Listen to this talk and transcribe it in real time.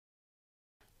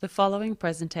The following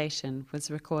presentation was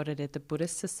recorded at the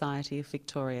Buddhist Society of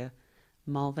Victoria,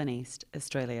 Malvern East,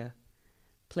 Australia.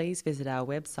 Please visit our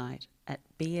website at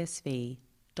bsv.net.au.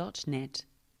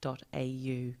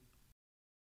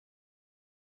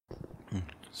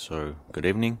 So, good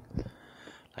evening.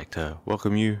 I'd like to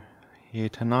welcome you here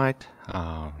tonight,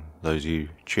 those of you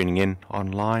tuning in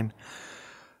online,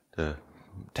 to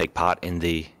take part in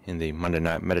the Monday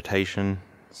night meditation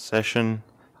session.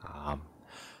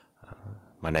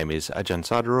 My name is Ajahn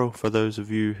Sadaro, for those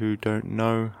of you who don't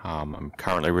know. I'm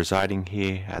currently residing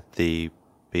here at the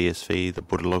BSV, the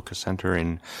Buddha Loka Centre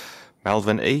in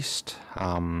Malvern East.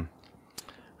 And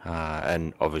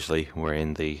obviously we're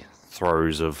in the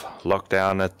throes of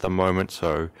lockdown at the moment,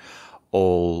 so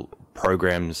all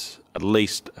programs, at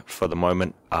least for the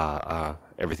moment,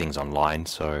 everything's online.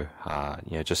 So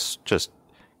just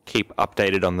keep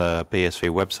updated on the BSV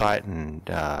website and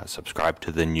subscribe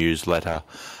to the newsletter,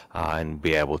 and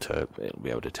be able to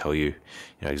tell you,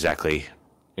 exactly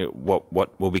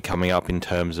what will be coming up in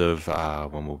terms of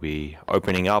when we'll be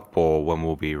opening up or when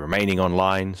we'll be remaining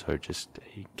online. So just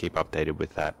keep updated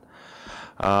with that.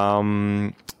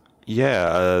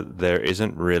 There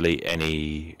isn't really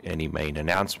any main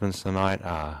announcements tonight.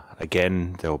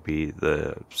 Again, there'll be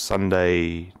the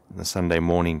Sunday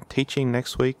morning teaching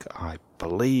next week. I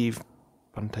believe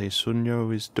Bante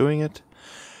Sunyo is doing it.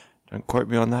 Don't quote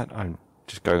me on that. I'm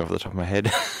just going off the top of my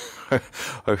head.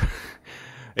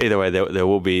 Either way, there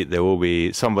will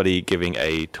be somebody giving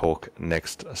a talk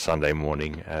next Sunday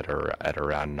morning at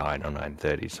around 9 or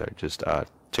 9:30. So just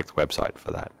check the website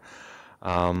for that.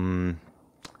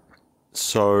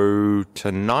 So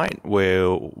tonight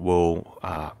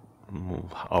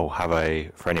I'll have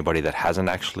for anybody that hasn't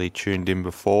actually tuned in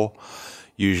before.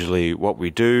 Usually what we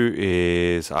do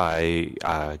is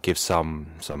I give some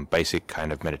basic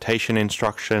kind of meditation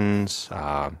instructions,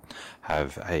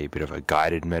 have a bit of a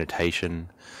guided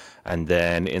meditation, and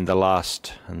then in the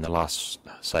last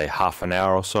say half an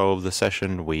hour or so of the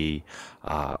session, we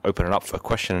open it up for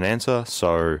question and answer.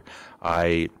 So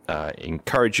I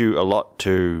encourage you a lot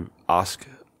to ask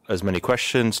as many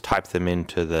questions, type them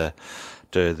into the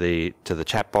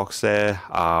chat box there,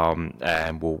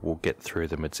 and we'll get through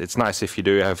them. It's nice if you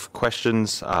do have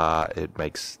questions. It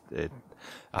makes it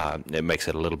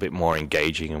a little bit more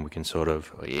engaging, and we can sort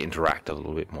of interact a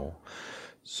little bit more.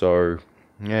 So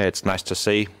yeah, it's nice to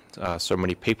see so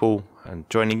many people and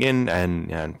joining in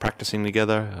and practicing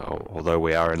together. Although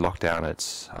we are in lockdown,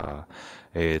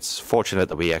 it's fortunate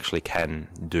that we actually can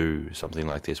do something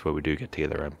like this where we do get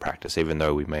together and practice, even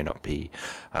though we may not be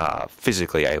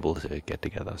physically able to get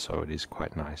together. So it is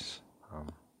quite nice.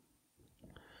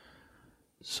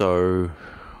 So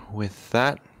with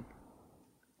that,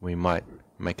 we might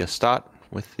make a start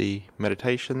with the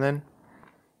meditation then.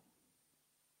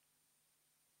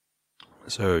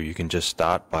 So you can just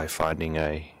start by finding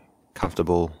a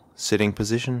comfortable sitting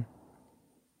position.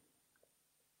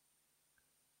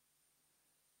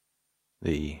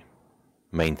 The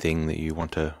main thing that you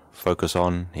want to focus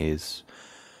on is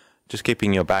just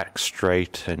keeping your back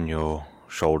straight and your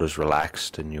shoulders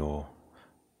relaxed and your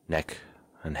neck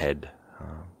and head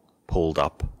pulled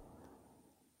up.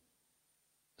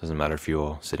 Doesn't matter if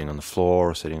you're sitting on the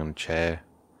floor or sitting on a chair,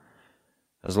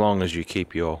 as long as you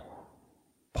keep your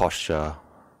posture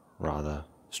rather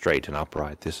straight and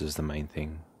upright. This is the main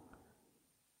thing.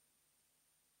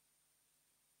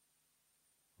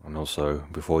 And also,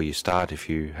 before you start, if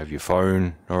you have your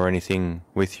phone or anything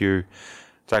with you,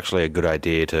 it's actually a good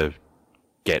idea to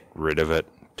get rid of it,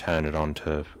 turn it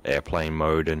onto airplane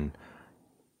mode, and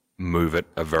move it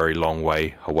a very long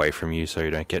way away from you so you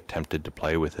don't get tempted to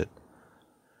play with it.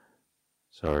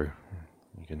 So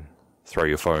you can throw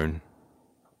your phone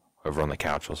over on the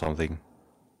couch or something.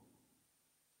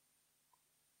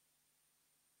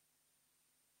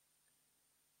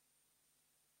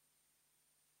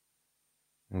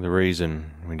 The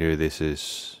reason we do this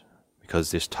is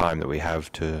because this time that we have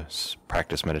to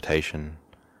practice meditation,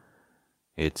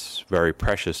 it's very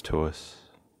precious to us.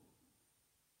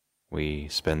 We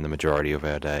spend the majority of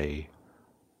our day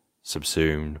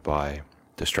subsumed by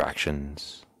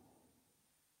distractions.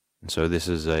 And so this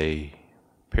is a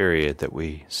period that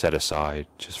we set aside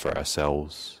just for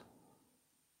ourselves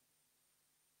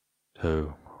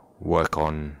to work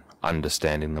on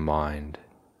understanding the mind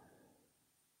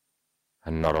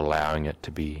and not allowing it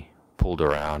to be pulled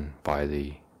around by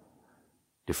the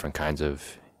different kinds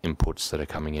of inputs that are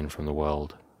coming in from the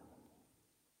world.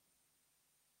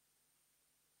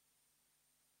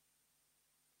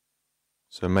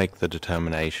 So make the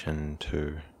determination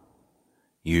to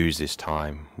use this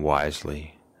time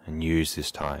wisely and use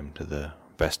this time to the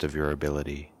best of your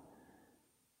ability.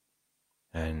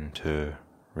 and to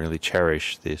really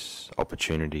cherish this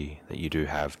opportunity that you do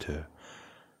have to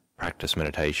practice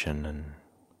meditation and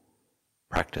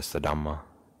practice the Dhamma.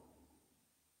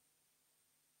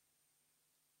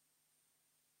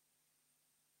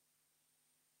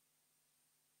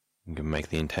 You can make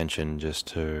the intention just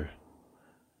to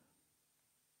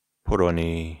put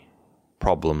any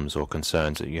problems or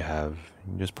concerns that you have,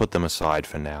 just put them aside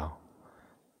for now.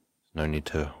 There's no need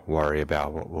to worry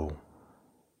about what will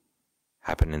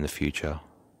happen in the future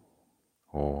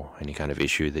or any kind of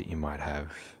issue that you might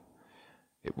have.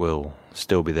 It will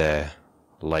still be there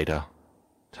later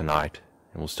tonight.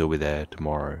 It will still be there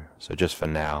tomorrow. So just for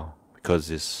now, because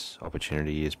this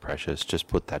opportunity is precious, just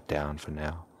put that down for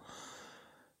now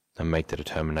and make the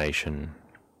determination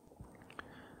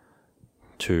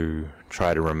to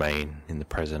try to remain in the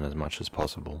present as much as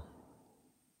possible.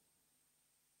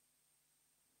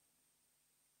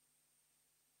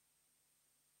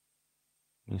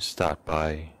 You start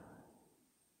by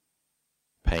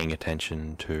paying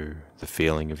attention to the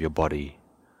feeling of your body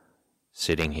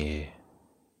sitting here,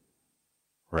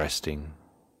 resting.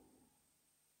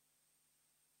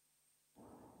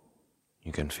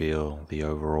 You can feel the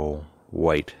overall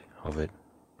weight of it.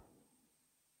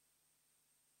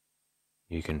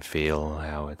 You can feel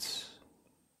how it's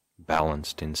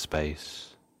balanced in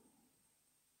space.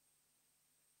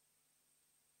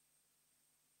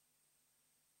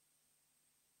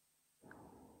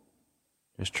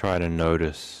 Just try to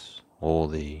notice all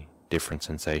the different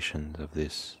sensations of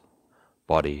this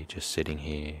body just sitting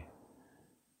here.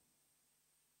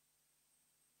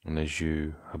 And as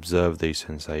you observe these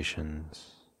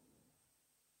sensations,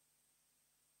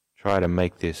 try to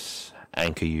make this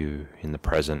anchor you in the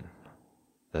present,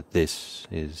 that this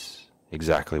is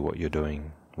exactly what you're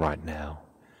doing right now.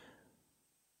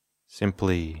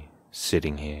 Simply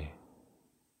sitting here,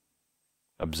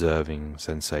 observing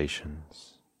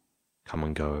sensations come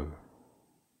and go.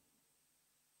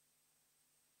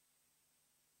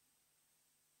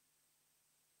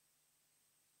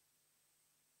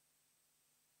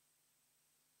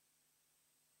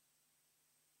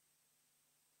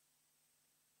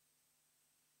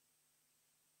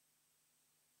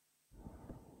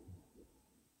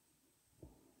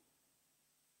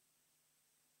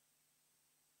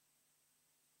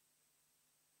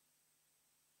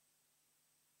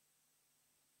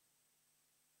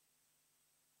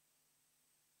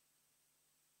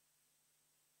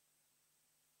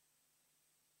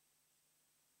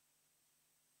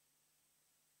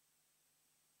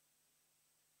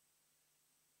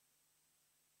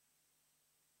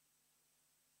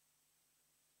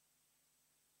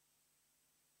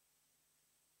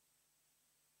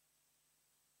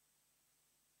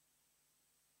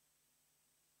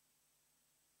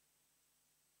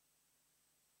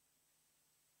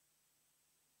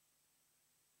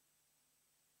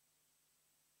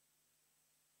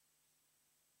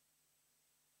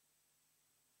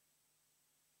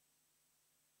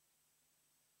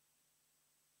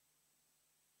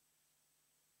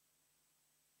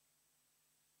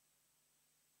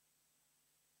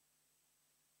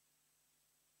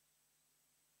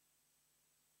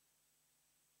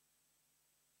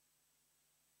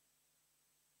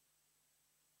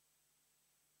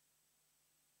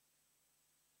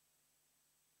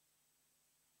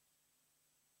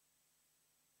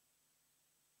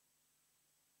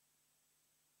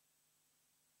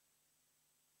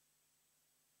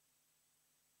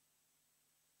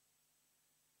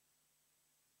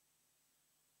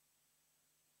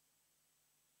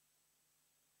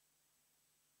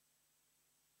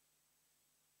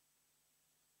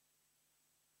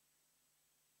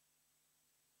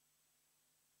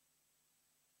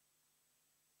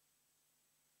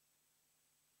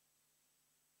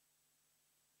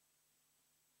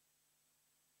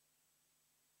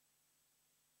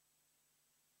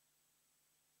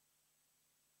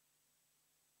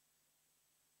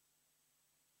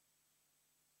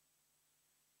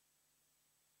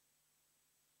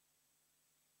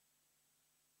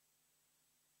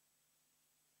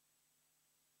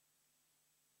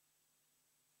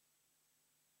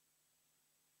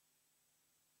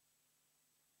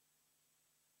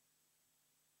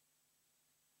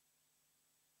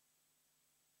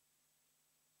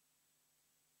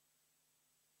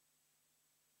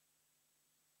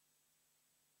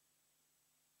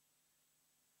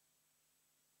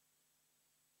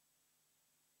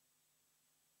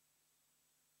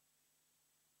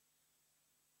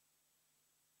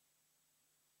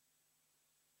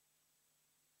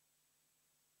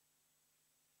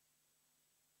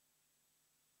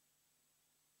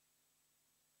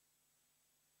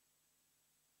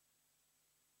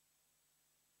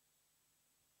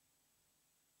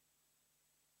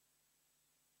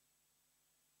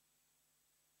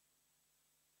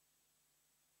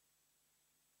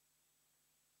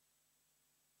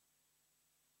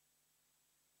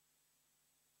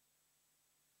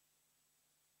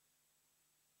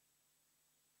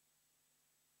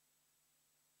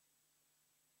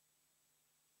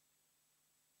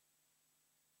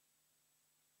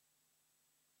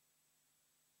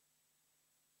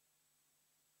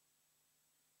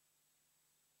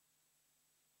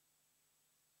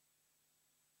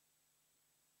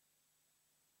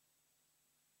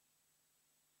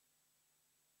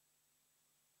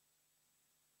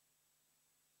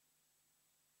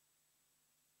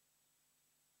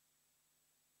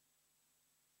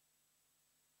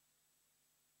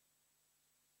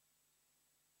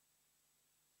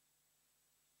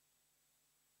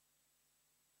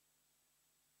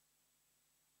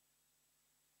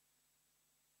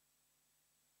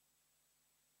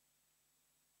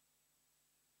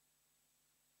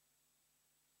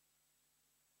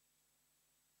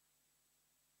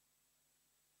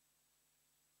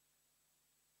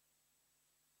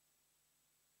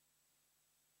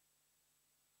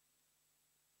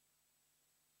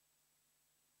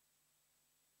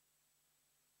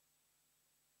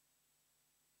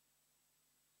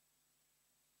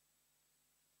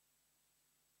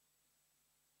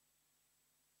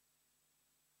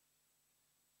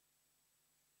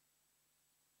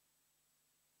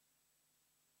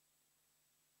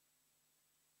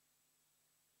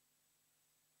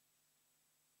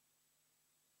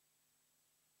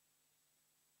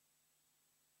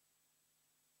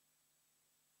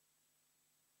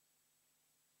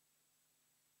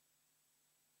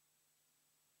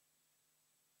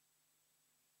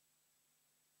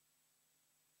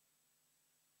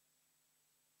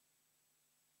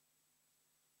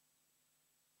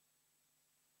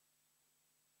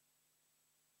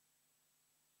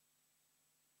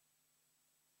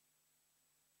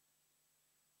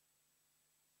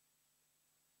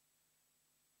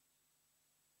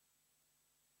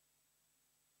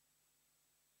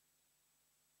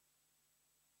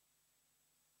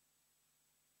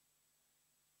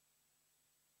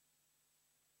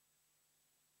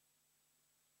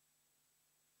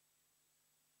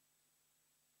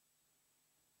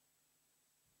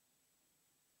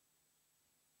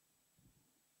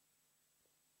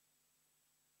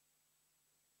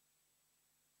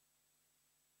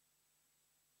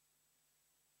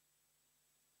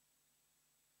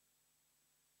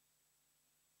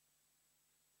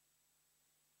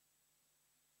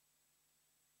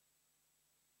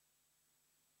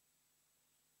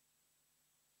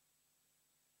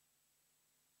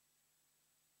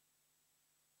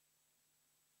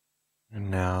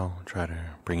 try to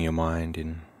bring your mind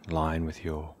in line with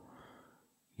your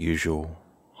usual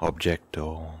object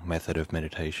or method of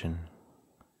meditation,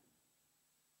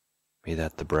 be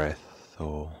that the breath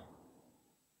or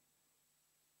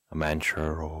a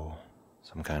mantra or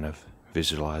some kind of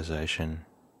visualization.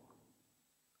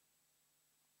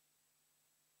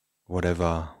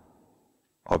 Whatever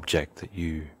object that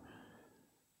you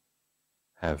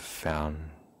have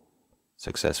found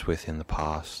success with in the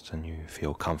past and you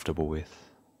feel comfortable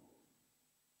with.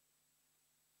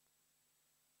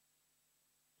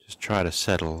 Just try to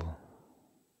settle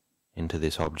into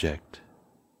this object.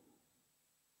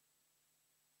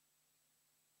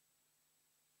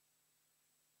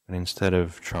 And instead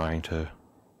of trying to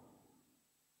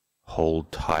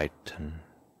hold tight and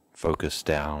focus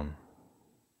down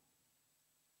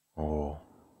or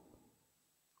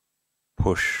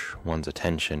push one's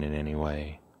attention in any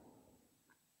way,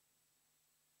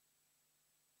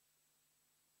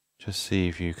 just see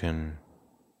if you can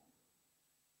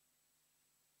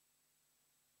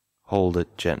hold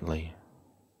it gently.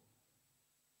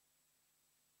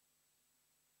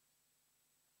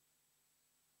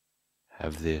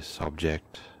 Have this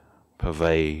object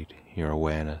pervade your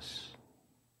awareness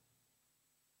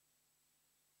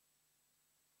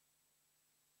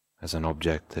as an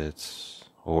object that's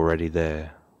already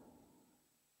there.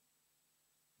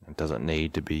 It doesn't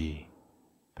need to be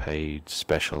paid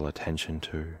special attention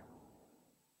to.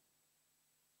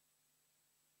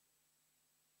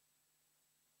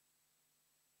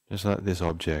 Just let this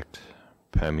object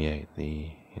permeate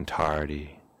the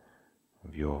entirety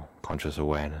of your conscious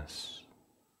awareness.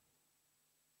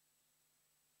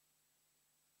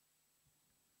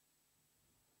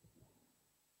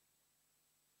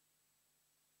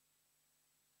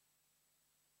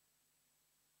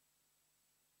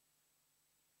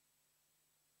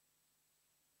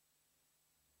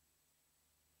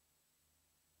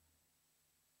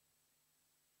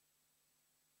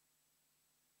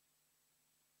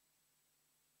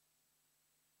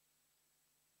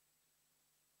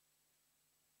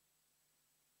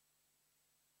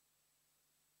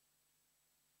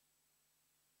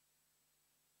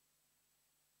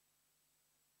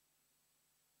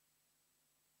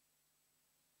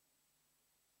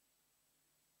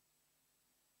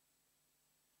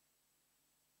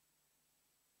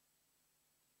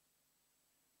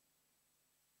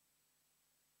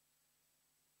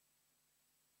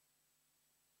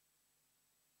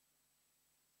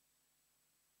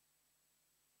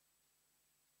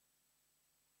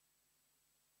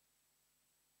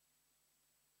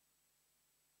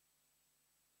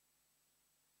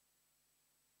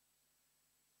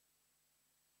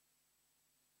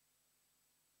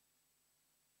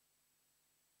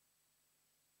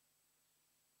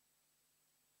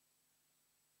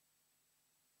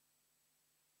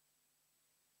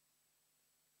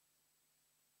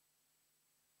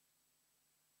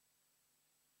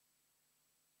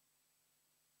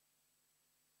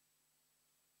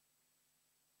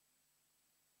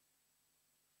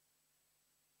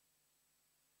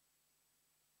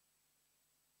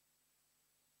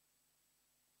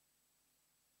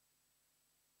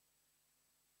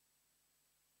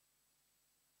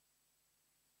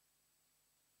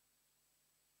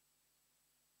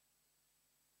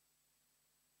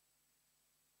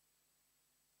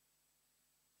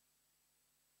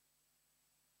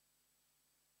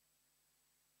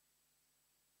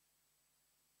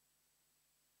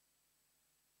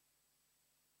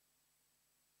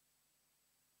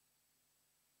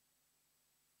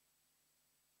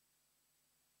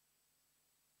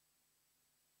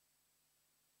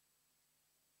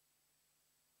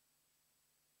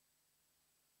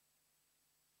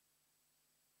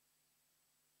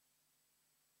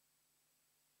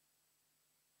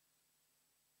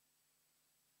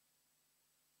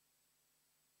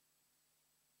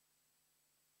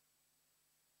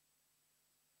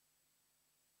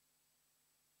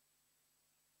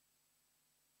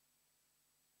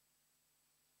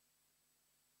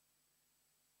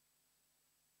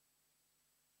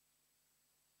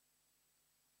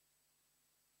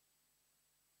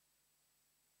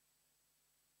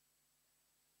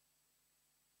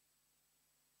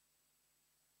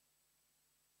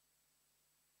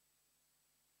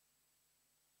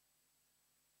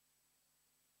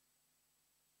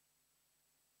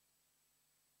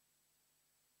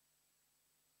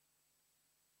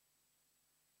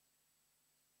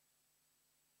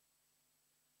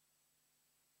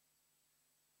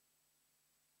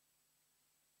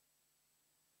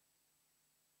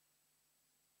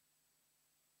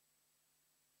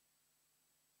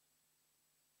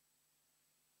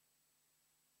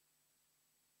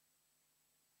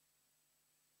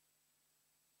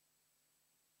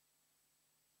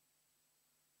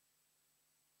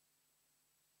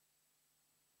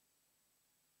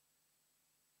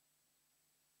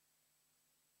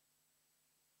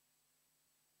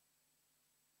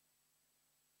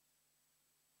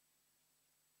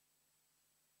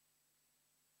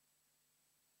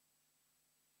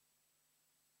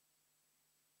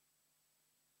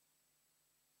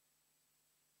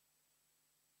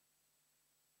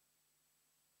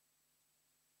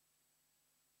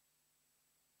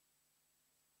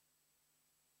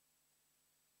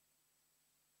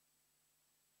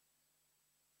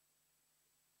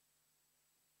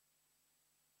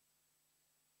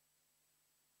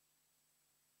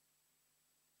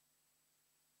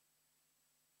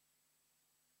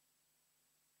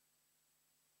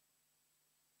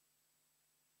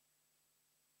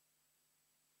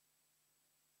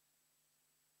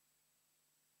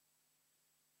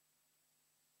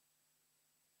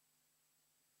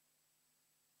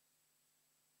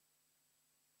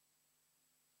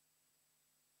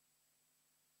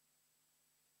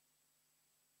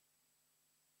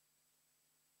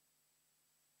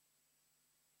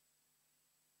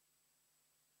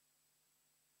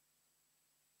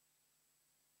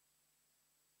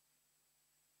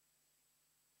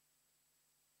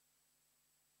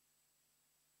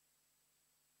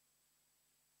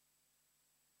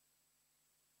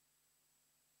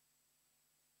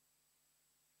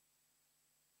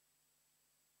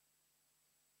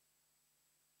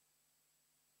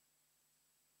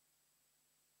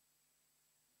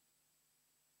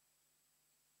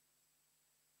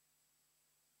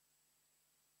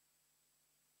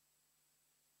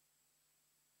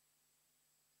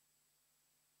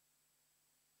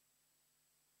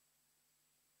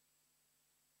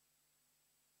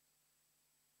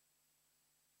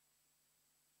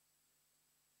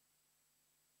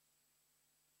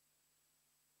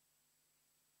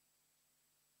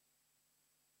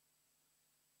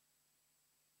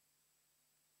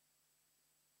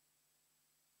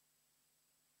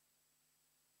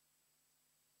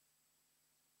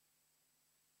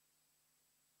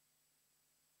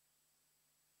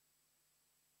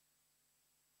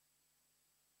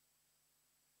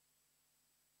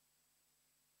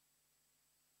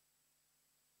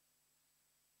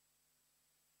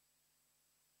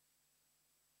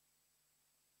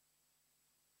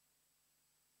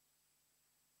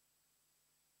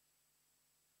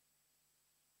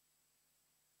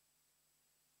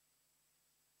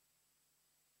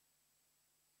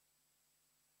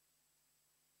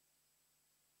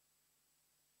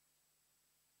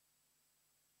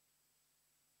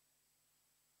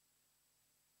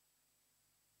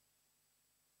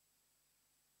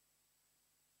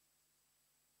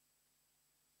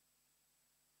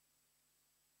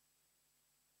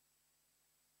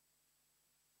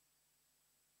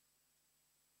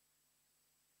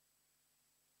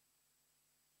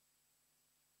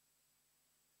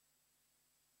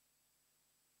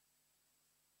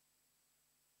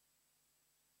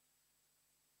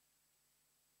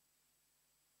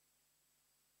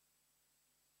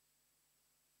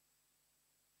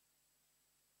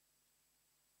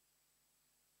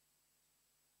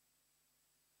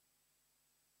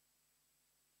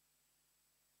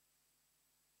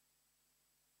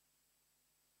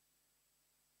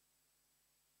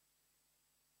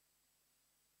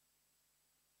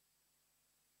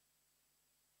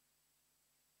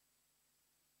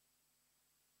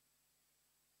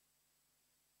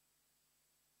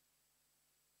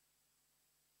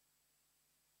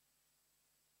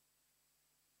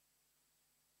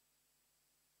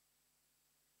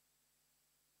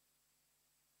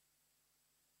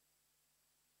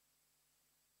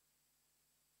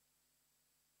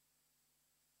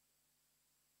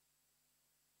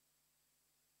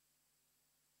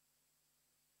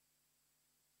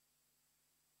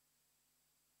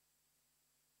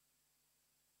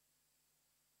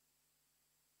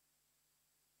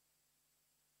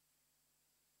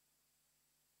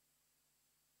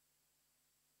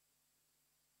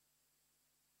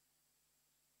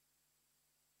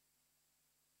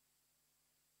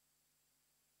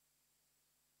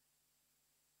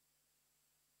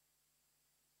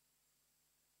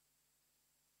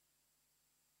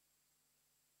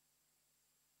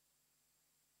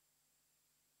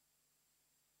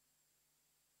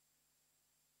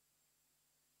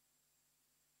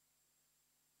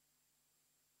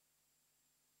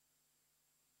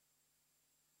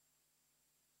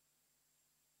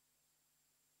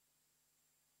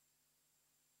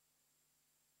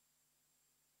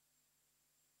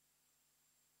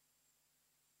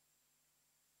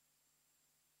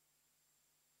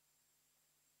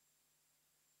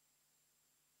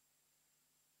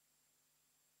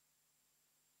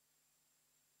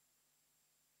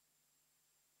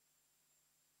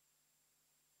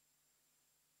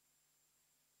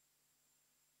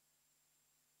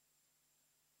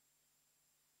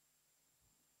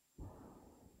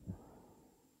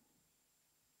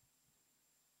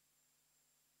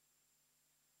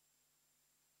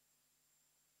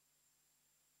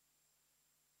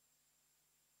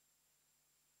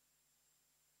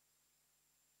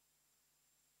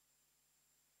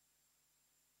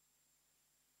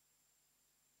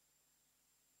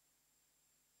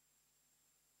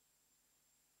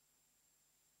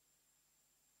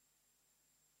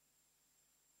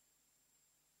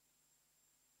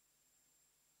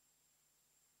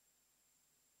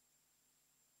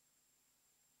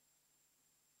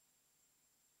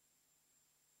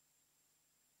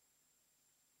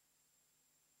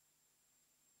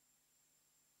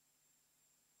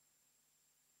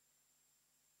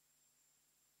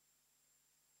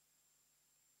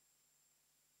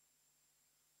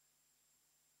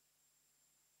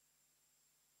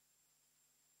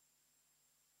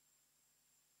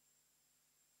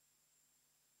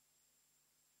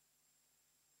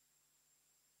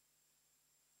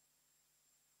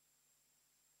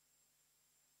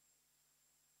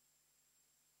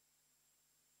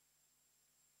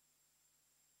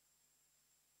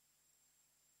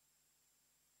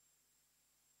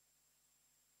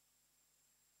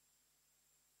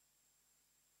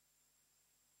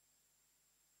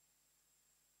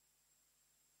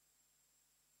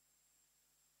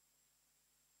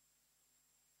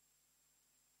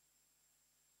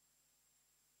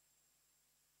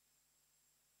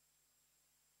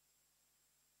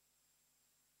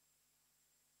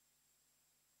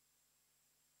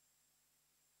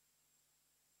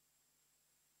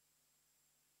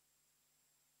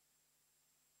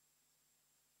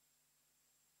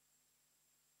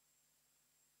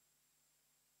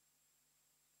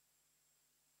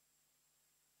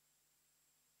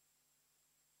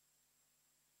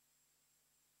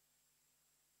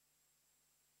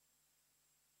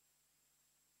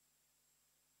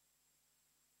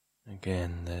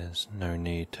 Again, there's no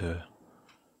need to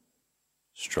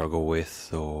struggle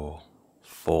with or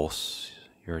force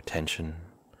your attention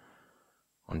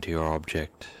onto your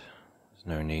object. There's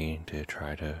no need to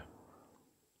try to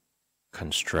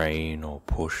constrain or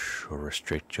push or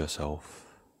restrict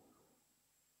yourself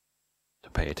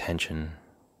to pay attention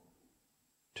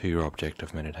to your object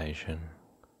of meditation,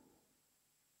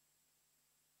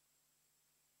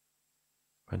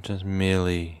 but just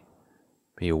merely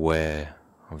be aware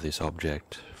of this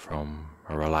object from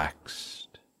a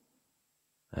relaxed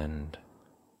and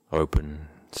open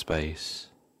space.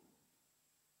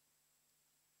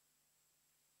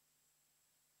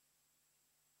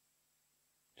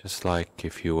 Just like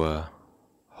if you were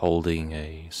holding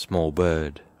a small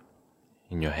bird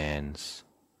in your hands.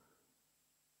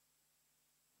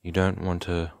 You don't want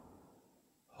to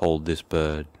hold this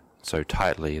bird so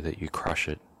tightly that you crush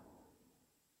it,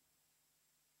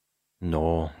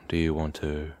 nor do you want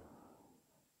to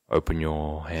open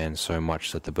your hand so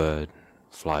much that the bird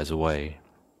flies away.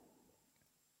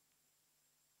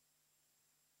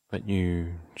 But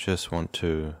you just want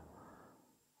to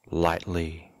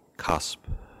lightly cusp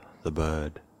the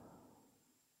bird,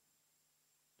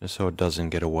 just so it doesn't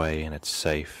get away and it's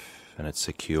safe and it's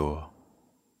secure.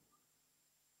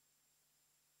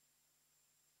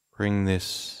 Bring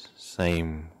this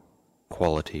same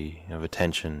quality of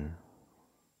attention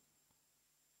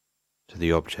to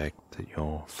the object that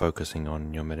you're focusing on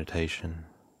in your meditation.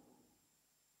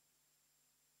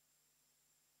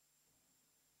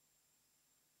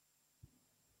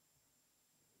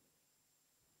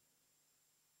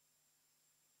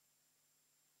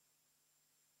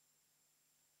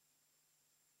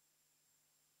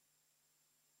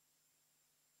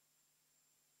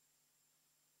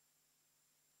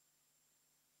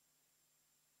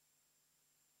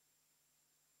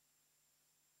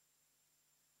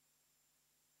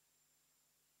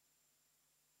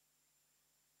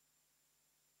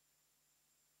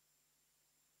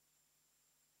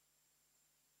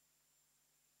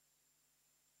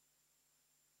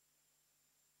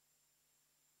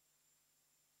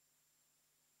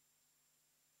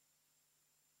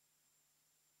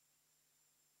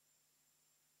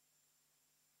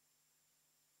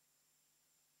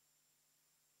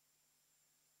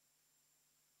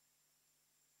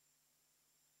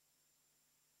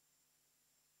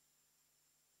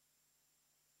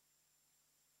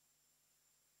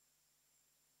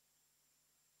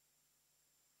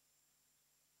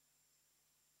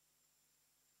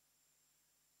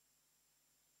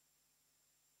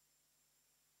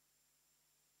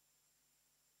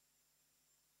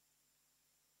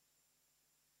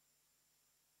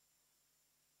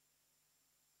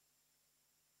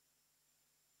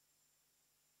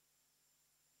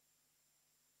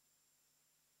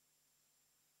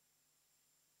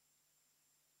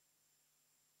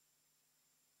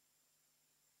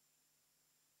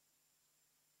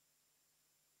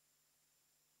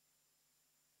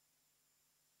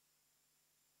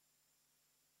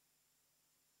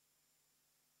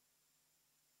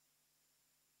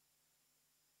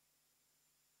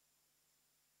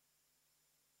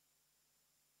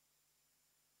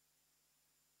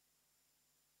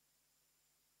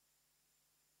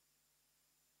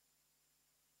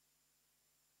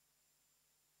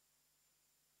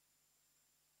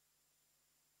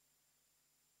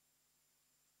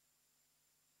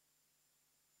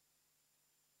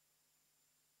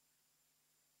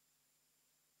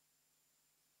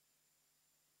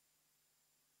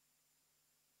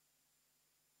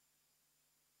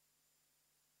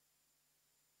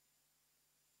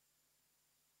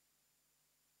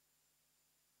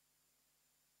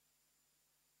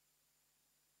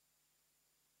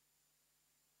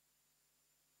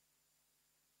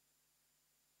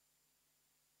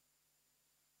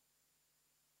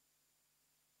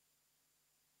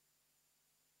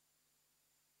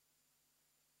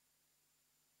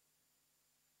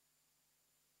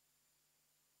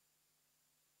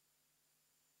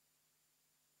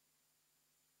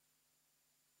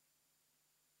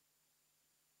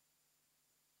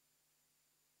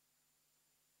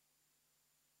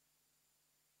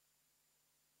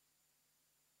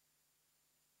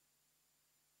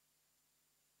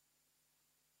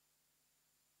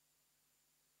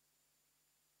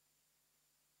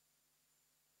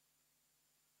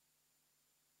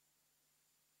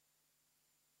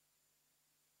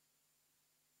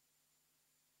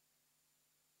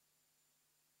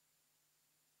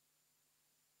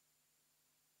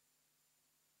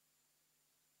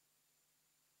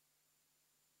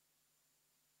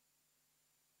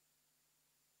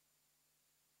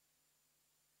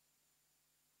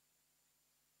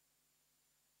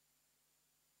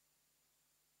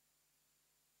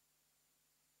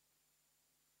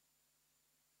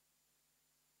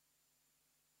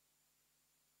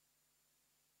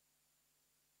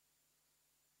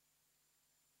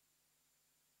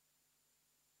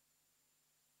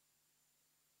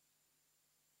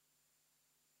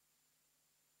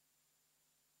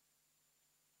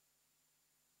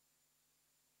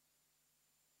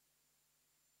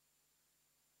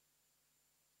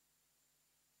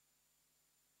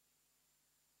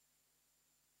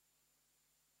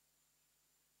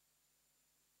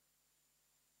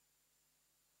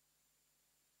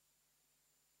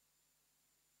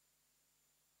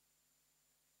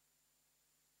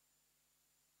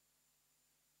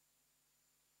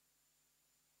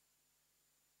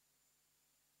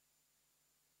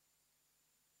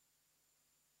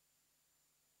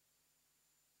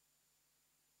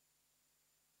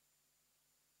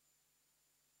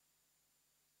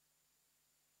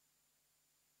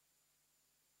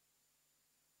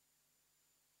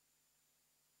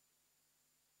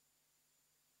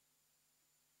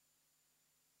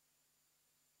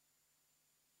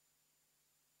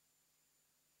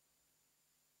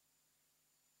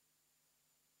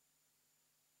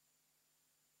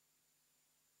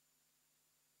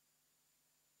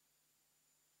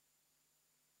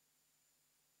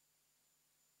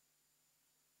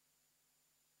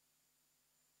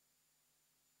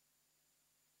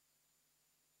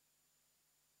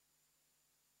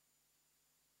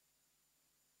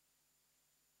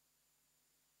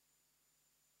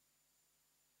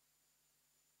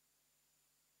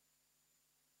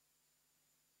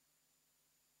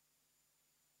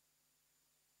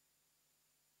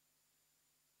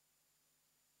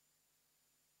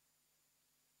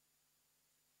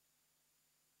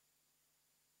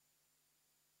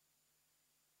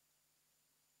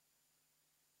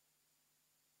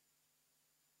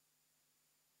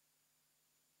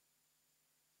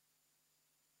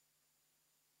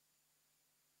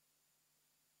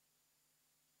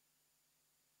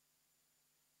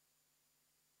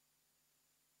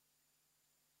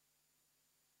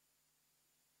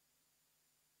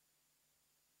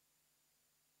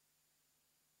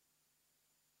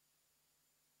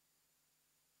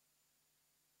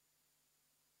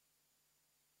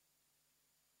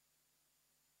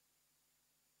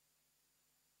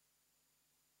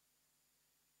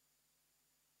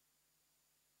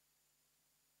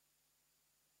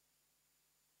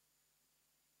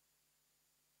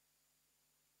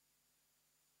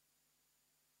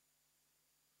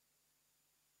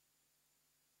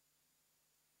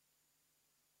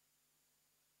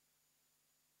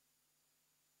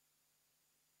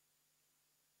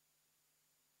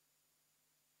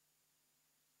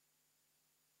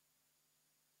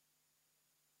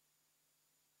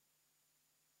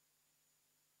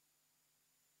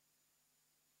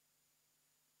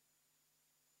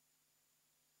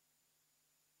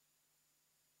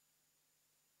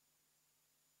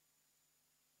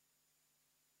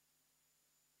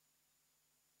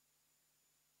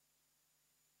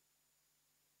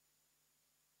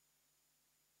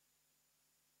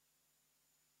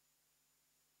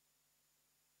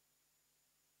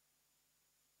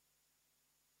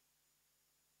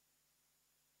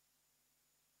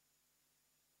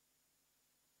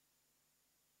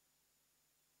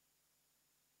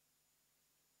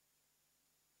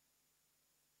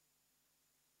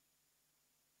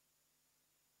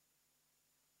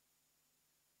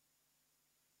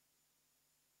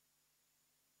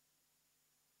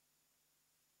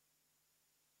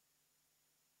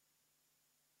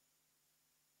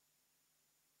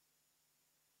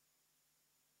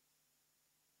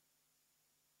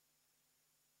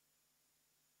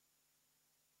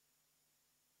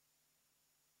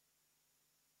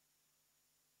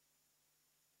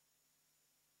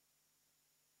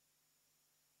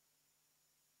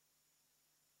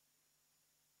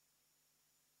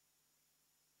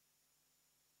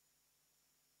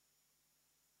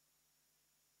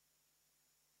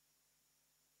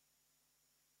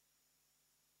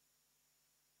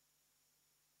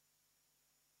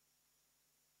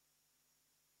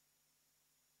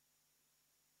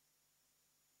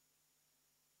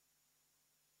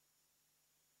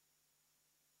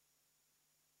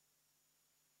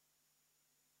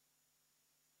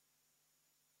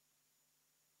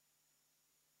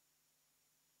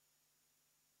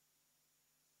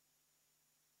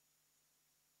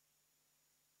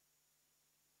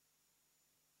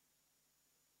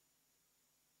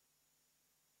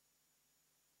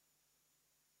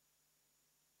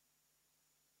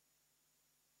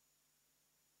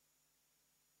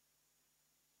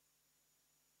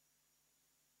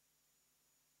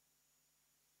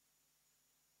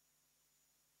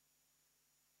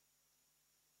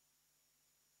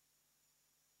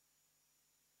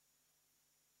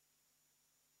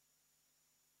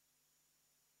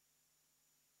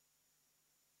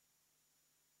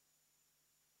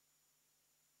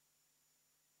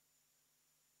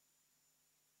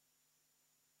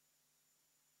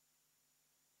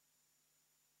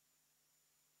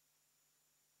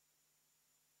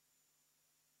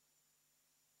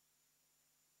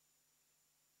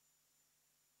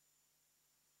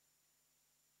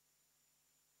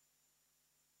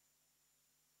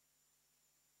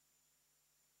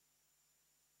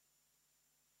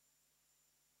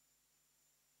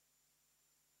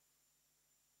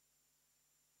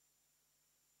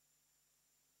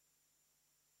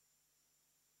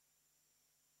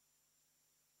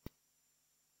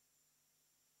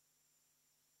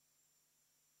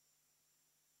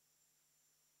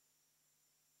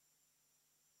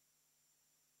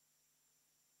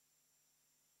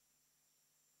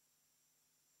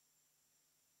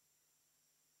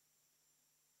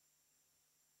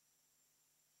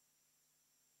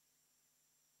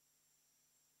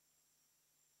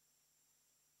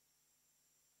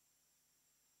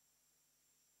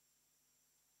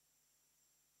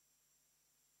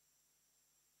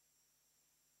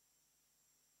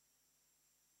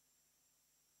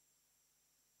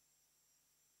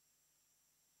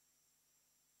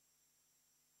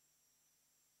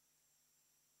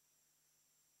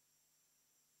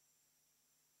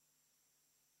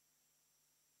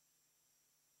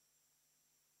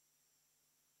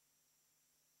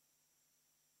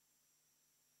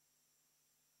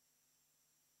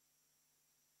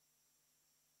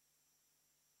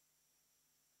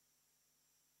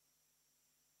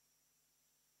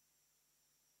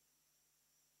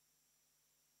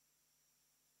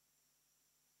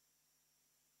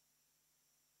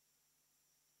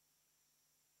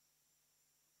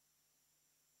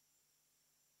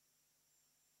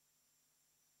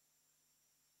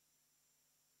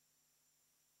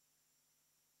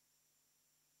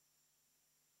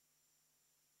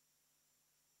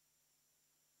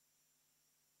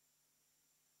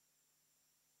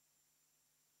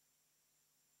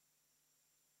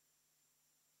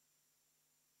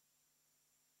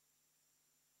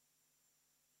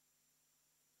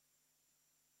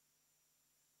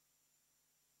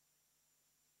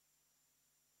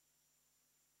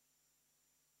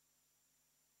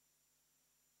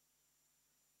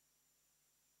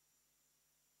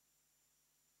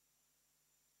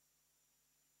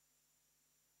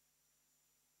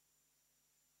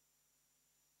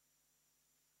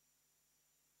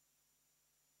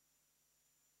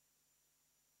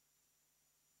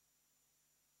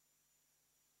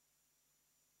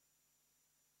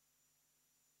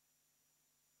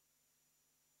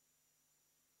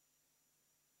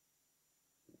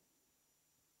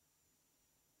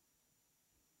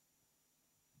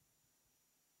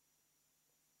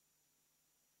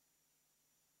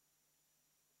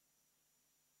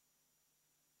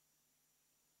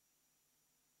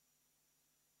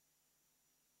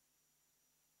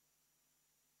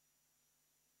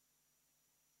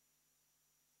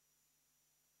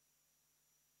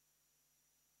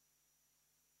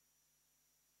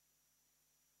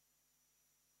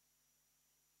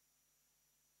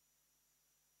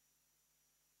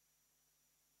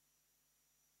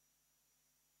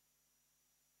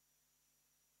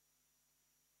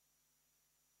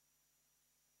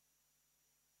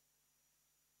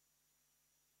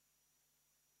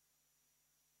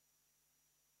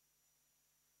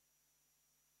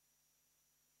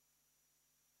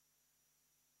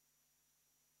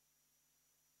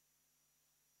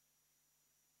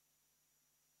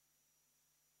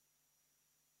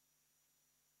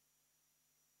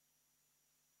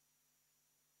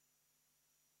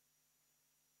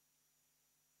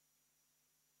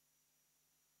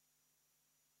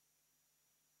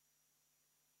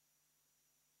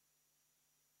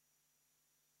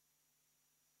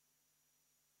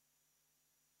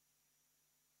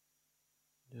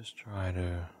 Just try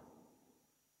to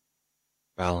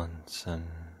balance and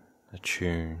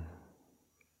attune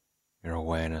your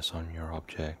awareness on your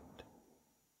object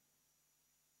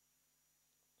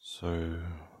so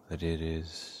that it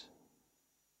is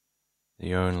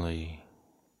the only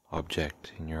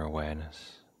object in your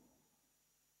awareness,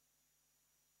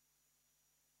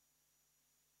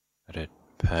 that it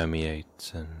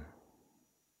permeates and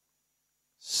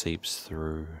seeps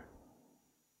through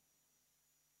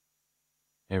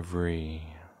every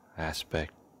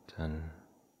aspect and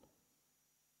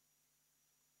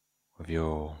of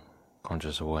your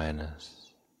conscious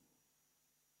awareness.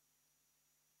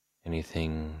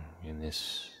 Anything in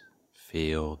this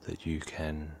field that you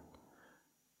can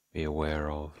be aware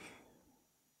of.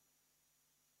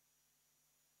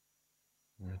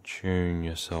 Attune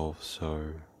yourself so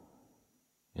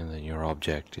that your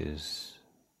object is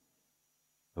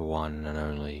the one and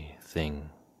only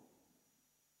thing.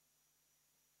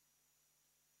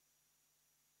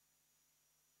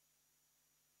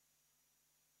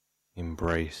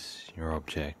 Embrace your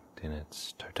object in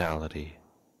its totality.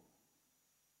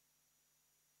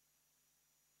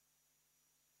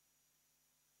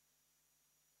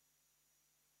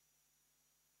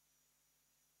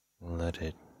 Let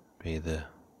it be the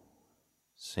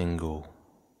single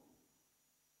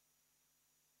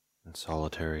and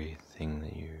solitary thing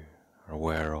that you are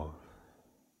aware of.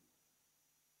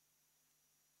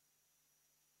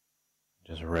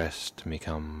 Just rest and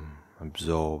become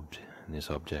absorbed in this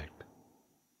object.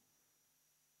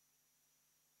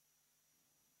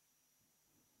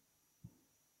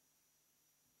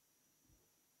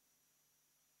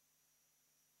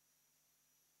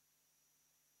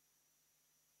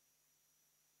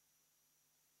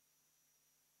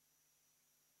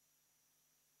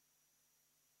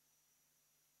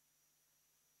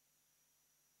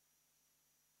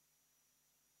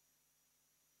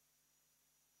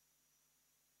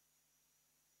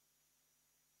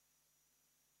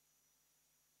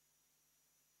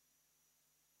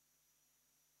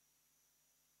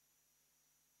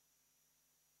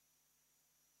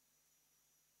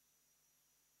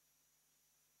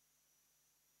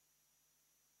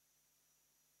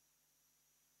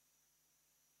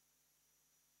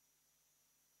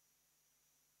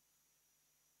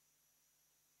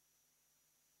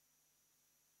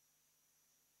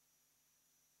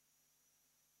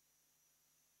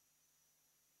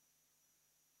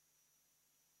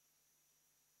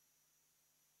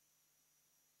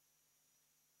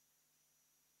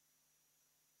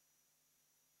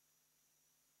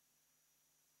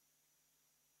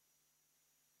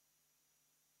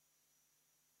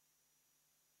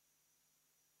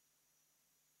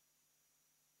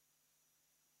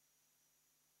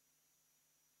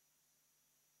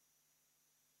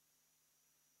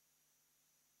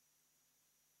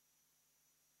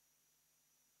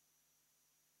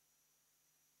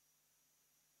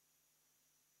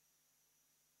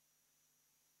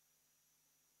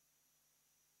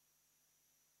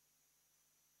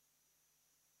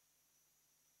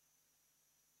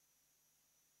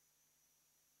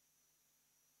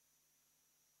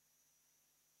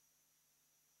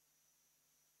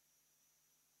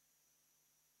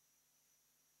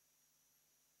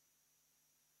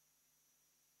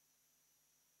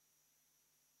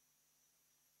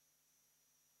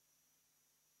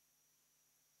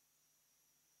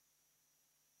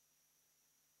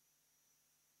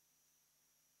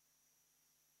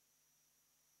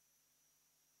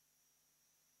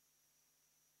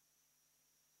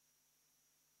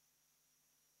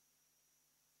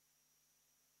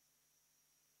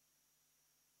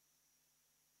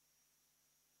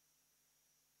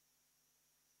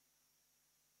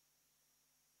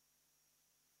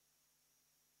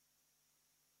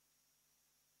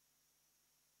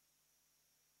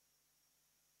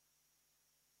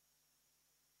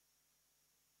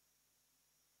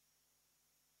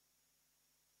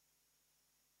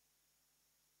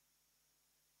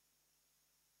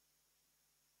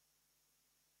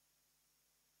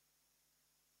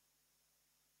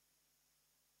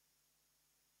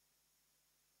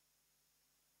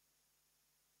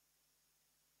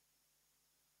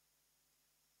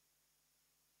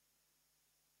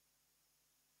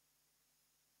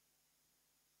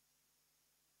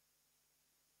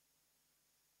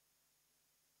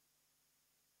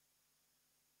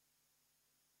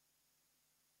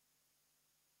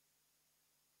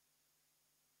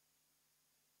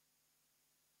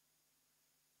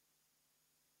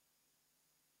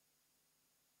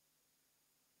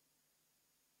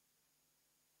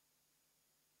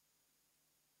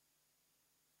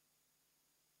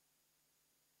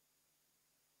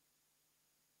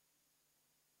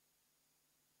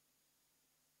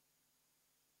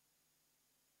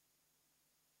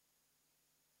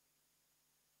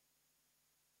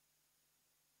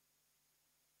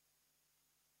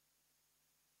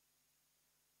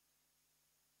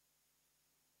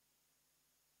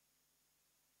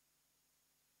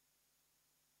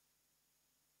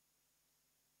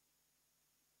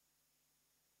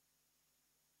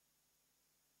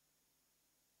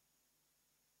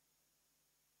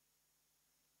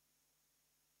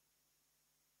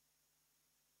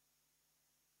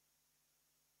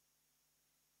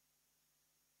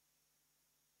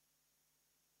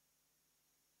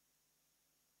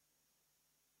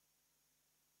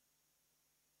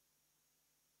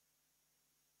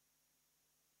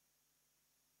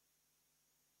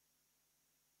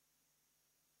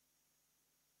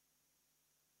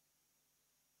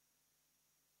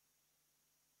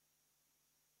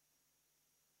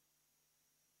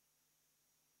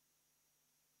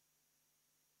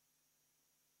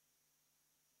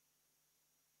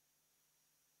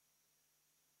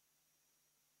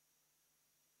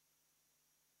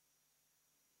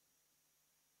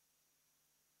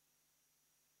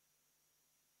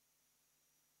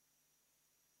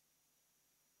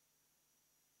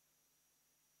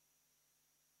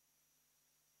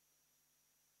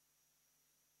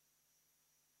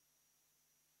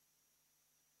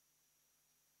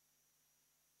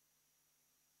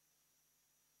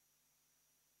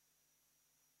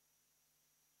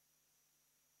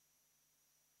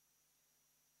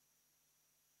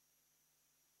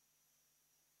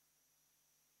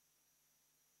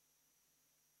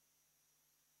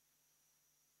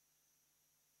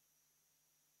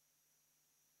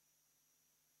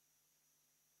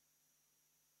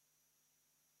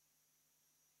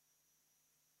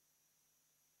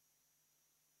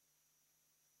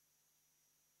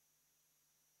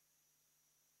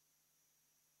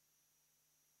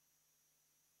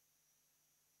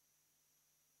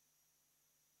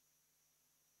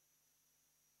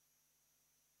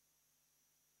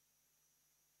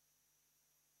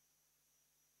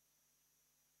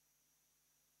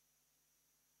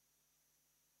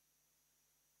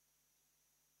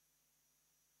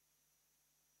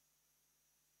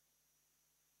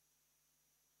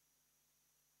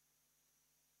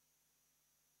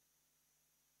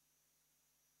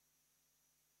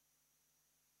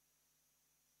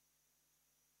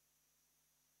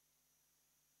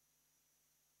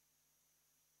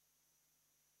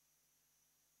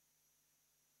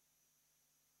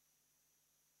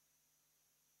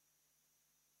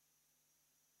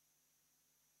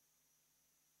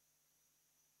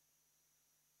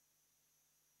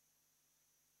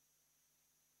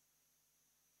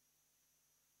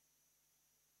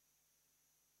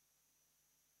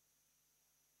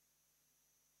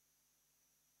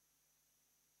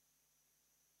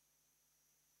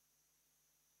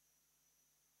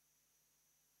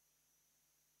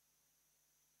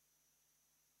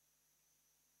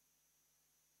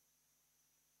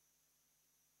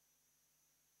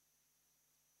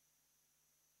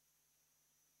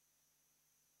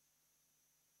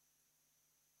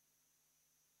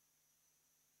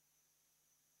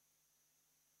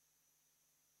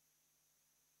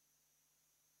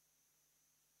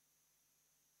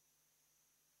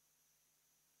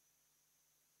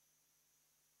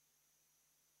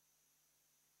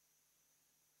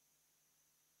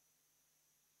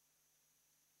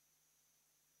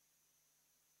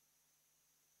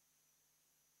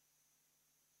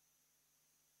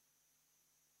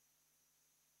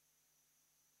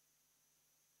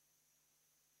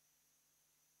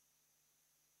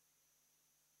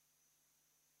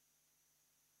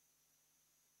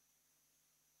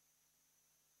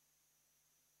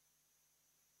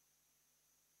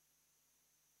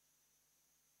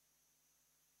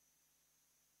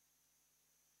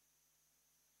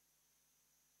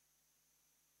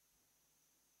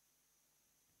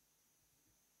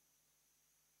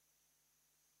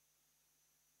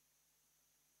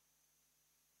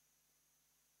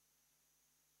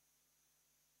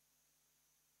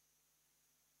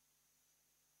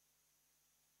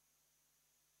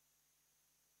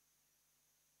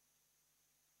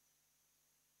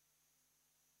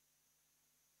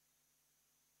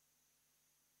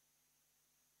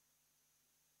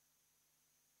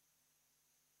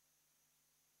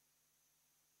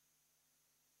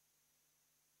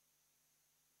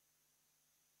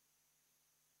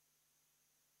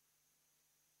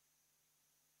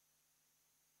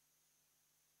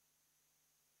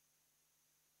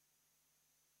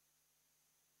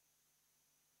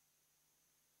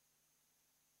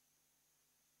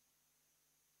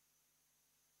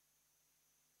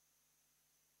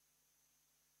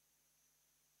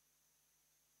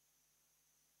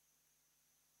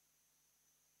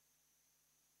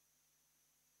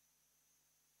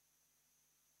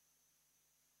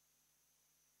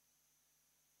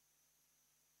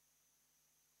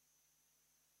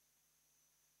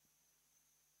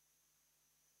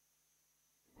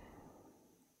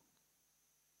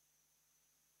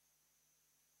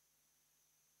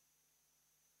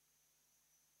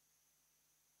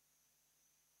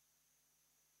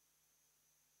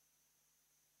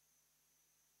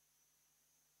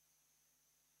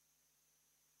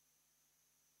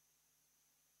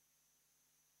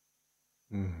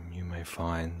 You may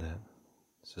find that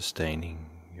sustaining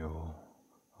your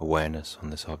awareness on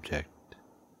this object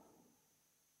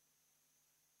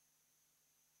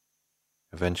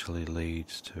eventually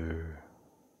leads to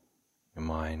your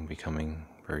mind becoming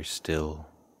very still,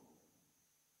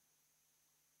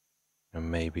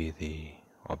 and maybe the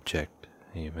object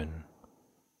even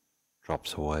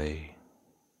drops away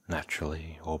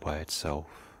naturally all by itself.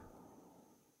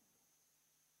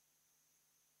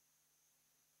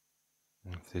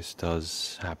 If this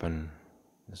does happen,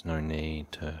 there's no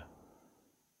need to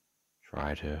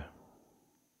try to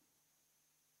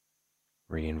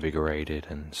reinvigorate it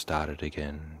and start it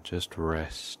again. Just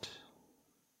rest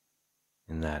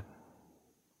in that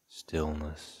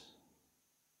stillness,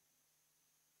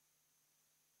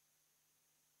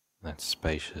 that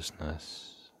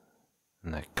spaciousness,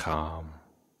 and that calm.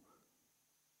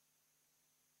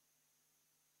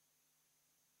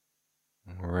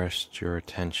 And rest your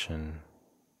attention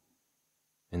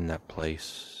in that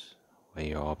place where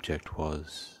your object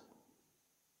was.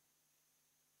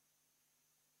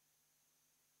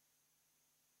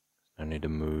 No need to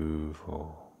move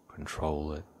or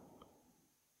control it.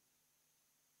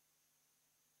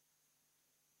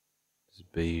 Just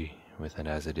be with it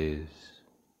as it is.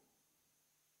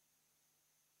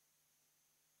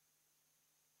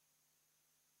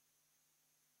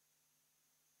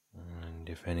 And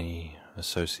if any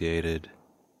associated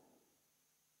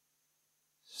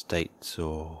states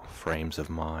or frames of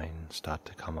mind start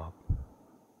to come up,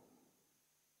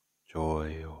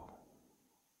 joy or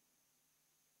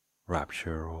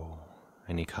rapture or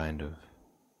any kind of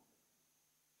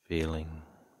feeling,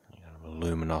 kind of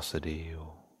luminosity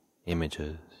or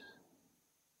images,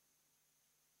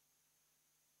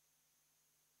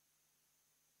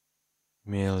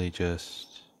 merely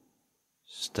just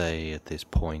stay at this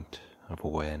point of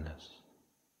awareness.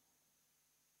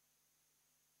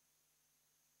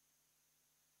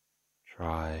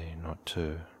 Try not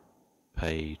to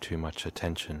pay too much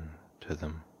attention to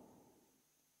them.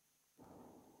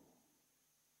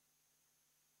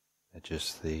 They're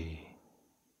just the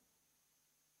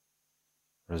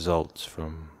results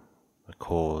from the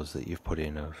cause that you've put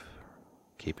in of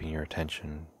keeping your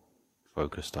attention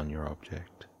focused on your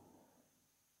object.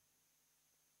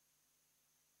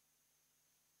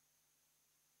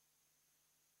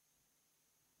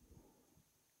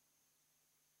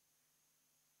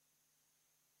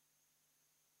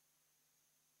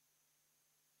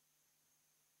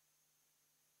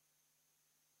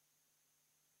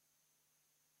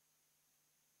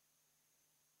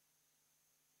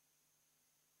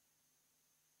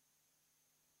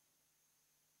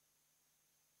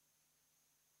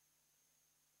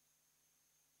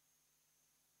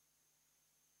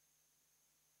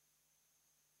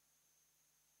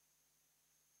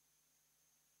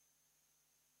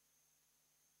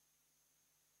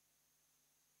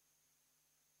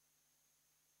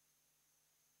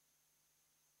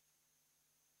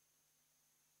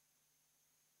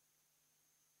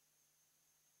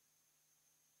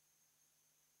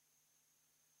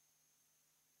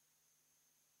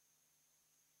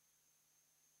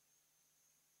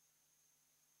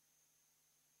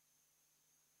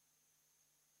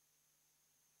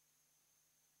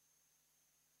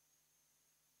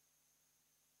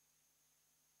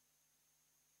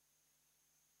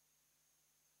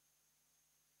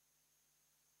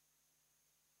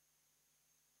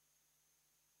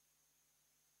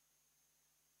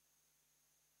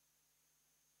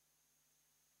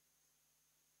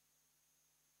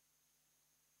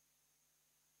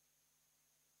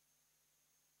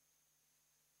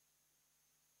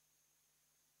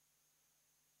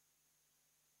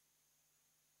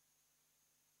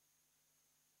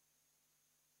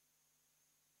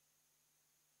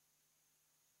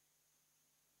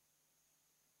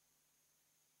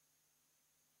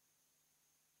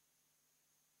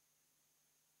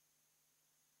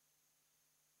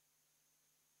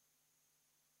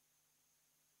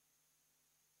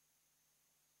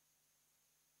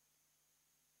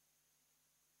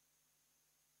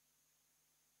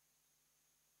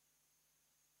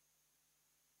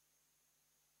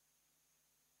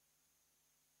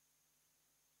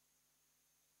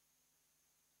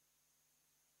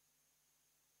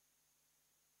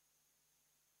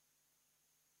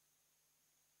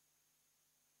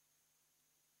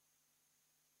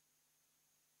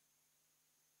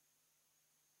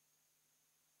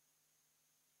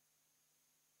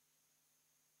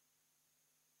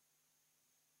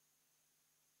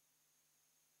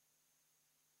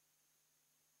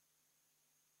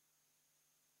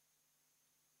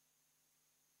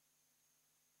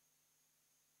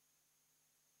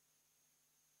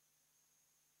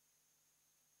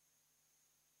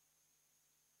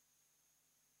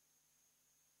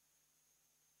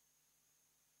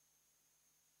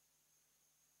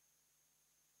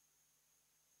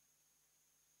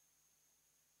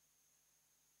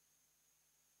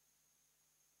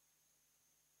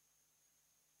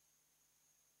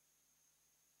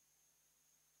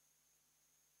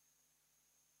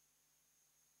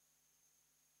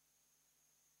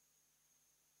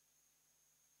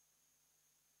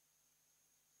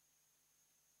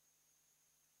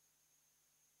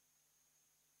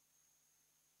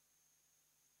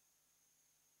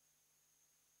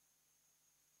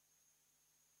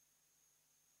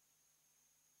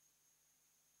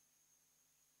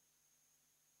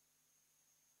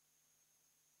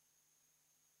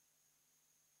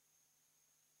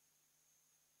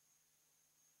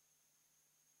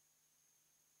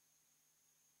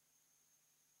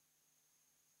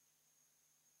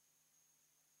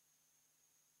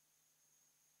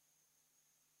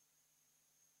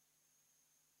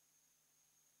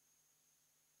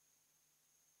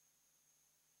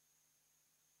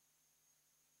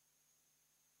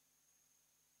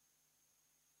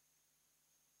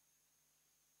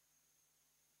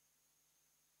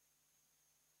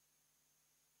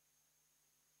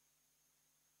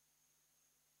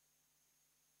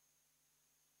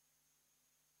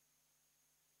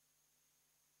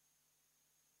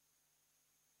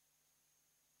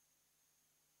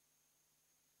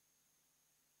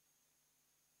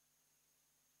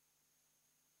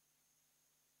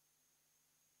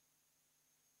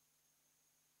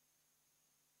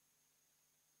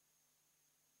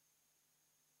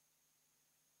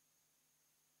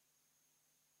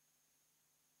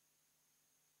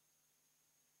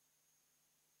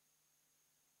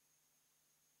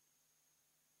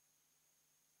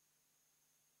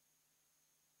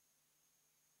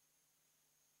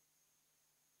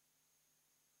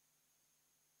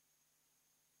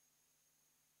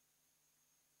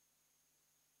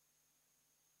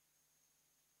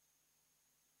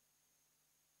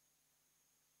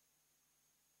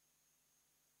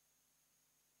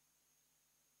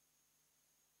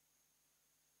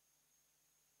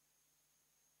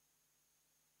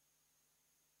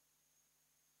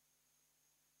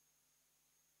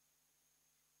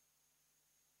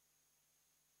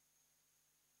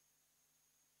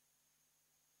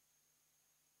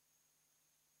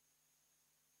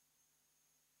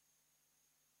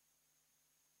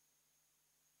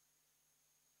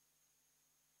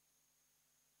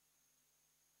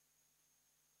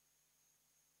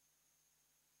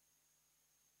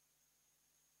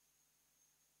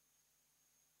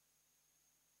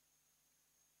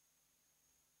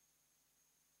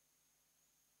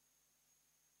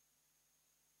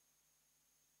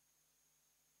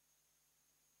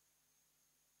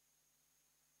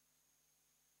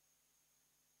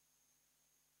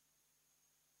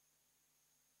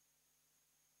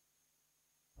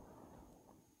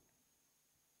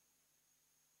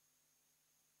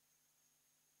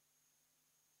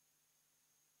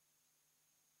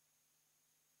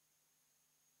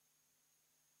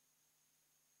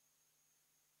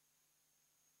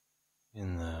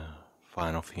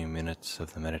 final few minutes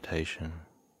of the meditation,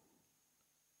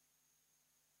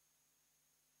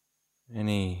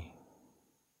 any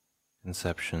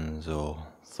conceptions or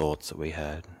thoughts that we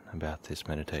had about this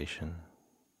meditation,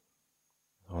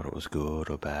 thought it was good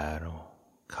or bad or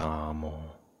calm or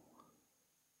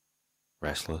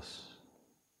restless,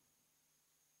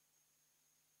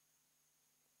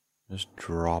 just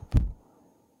drop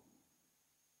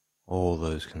all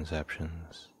those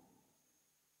conceptions.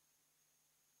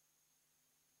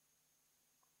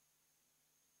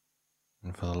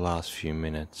 And for the last few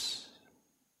minutes,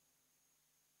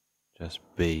 just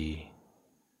be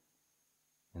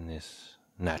in this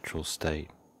natural state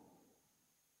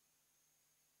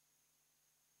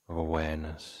of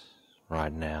awareness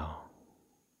right now.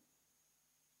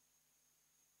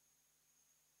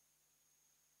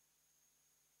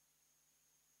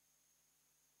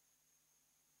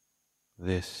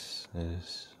 This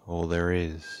is all there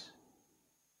is.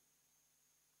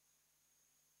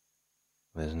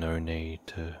 There's no need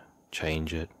to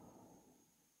change it.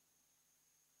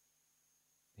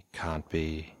 It can't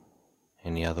be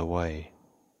any other way.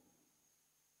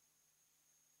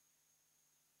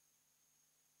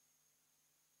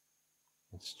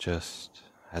 It's just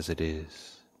as it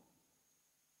is.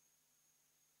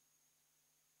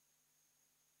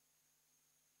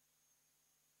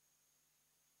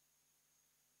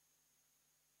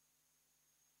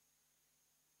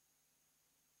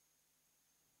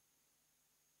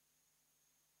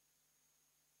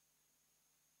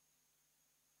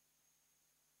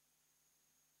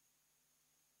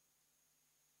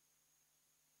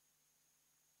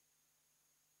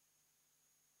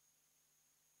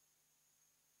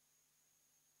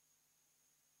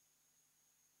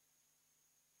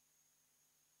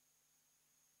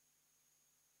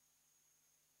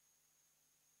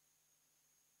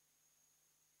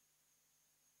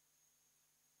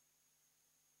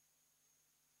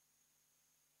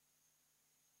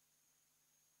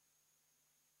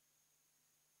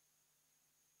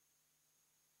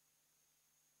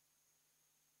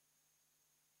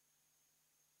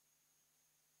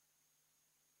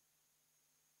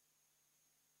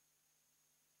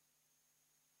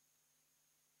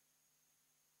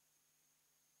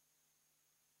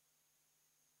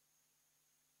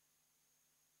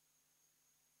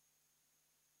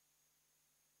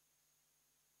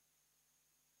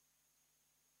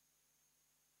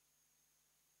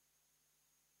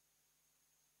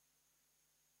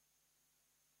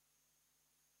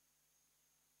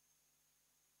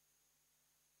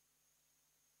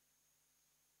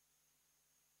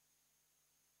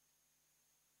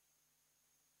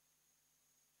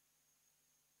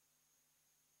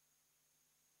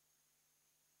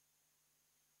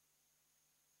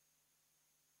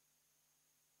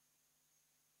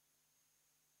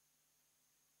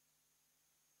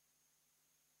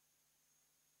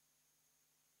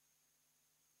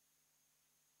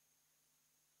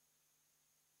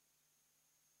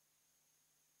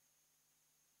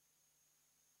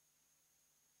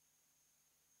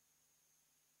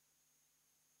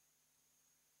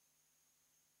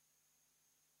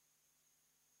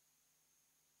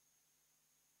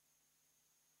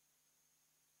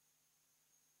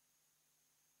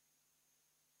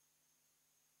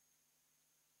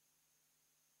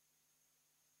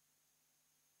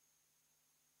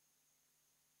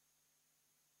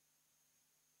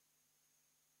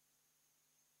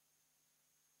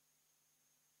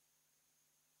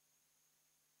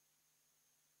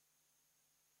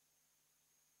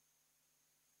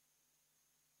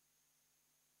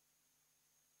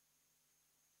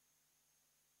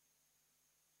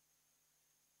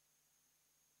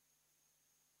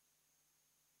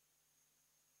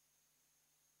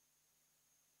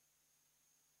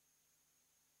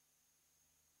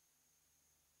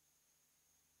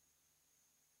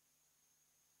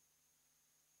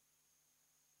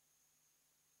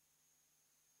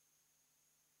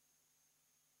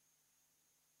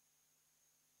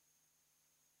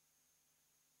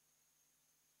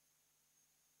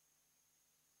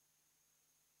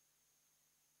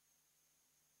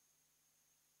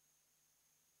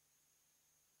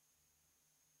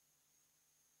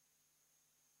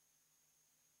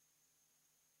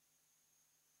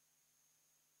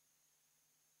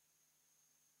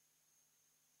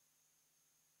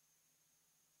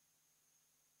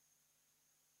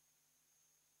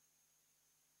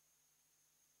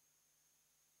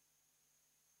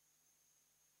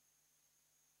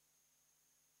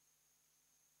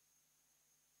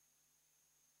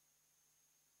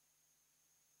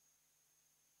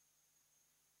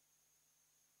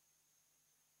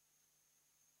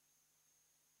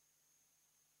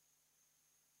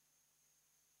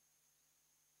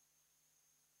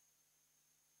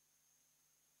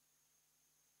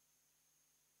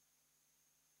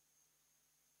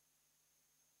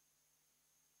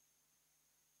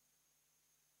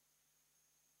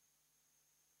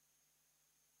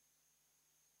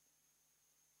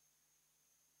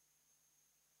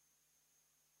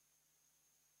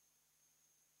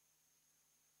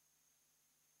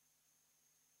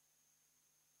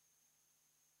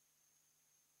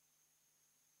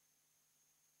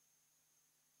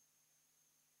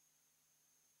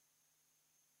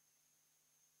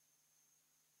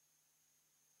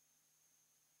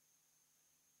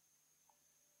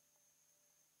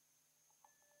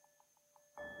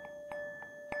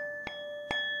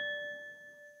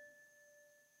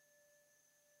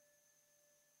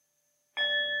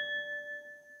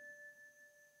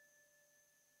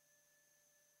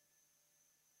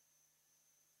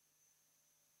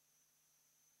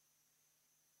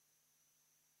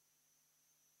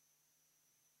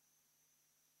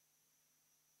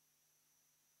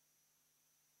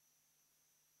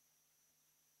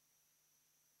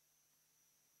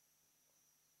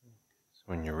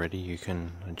 When you're ready, you can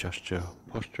adjust your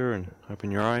posture and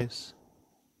open your eyes.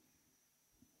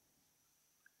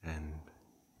 And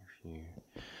if you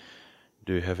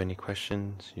do have any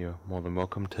questions, you're more than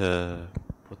welcome to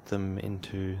put them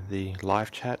into the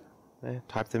live chat there,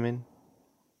 type them in.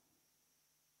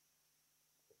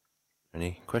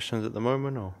 Any questions at the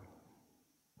moment, or?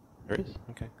 There is?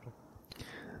 Okay, cool.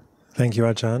 Thank you,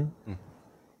 Ajahn.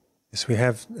 Yes, we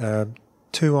have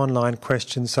 2 online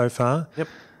questions so far. Yep.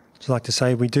 I'd like to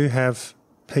say we do have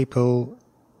people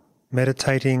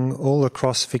meditating all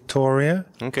across Victoria,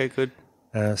 Okay, good.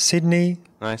 Sydney,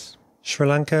 Nice. Sri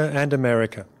Lanka and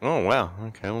America. Oh, wow.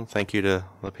 Okay, well, thank you to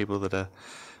the people that are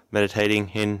meditating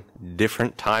in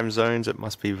different time zones. It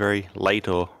must be very late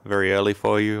or very early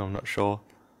for you, I'm not sure.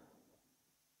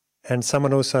 And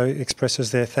someone also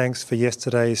expresses their thanks for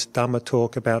yesterday's Dhamma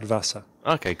talk about Vasa.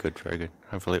 Okay, good, very good.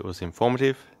 Hopefully it was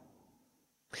informative.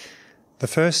 The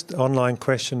first online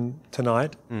question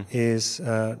tonight is,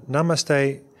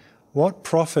 Namaste, what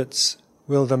profits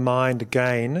will the mind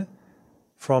gain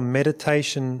from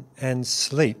meditation and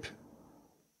sleep?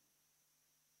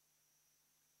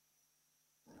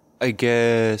 I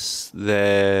guess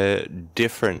they're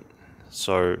different.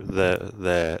 So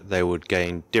they would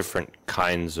gain different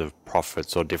kinds of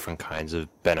profits or different kinds of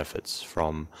benefits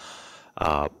from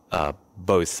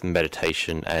both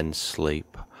meditation and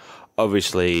sleep.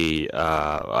 Obviously,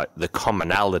 the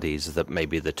commonalities that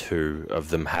maybe the two of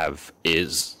them have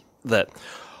is that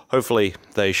hopefully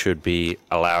they should be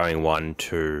allowing one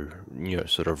to,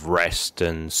 sort of rest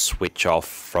and switch off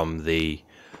from the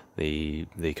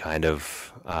kind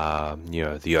of,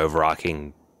 the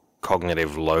overarching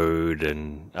cognitive load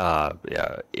and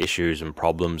issues and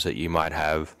problems that you might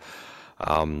have.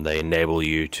 They enable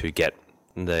you to get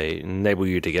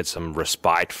some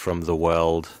respite from the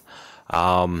world.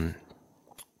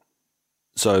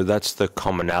 So that's the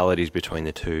commonalities between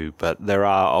the two, but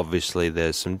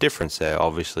there's some difference there.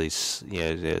 Obviously,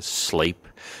 there's sleep.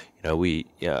 We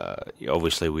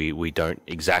don't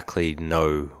exactly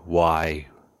know why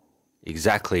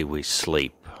exactly we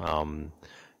sleep.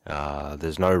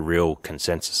 There's no real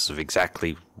consensus of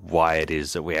exactly why it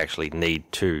is that we actually need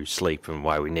to sleep and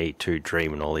why we need to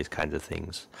dream and all these kinds of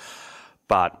things.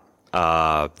 But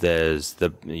you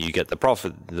get the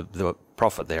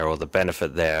profit there, or the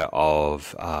benefit there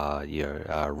of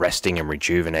resting and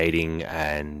rejuvenating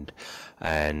and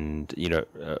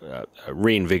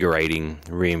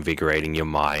reinvigorating your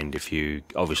mind. If you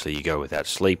go without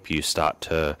sleep, you start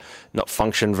to not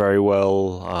function very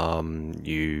well.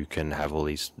 You can have all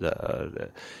these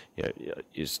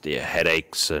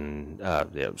headaches and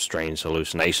strange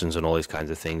hallucinations and all these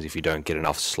kinds of things if you don't get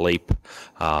enough sleep.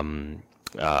 You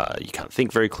can't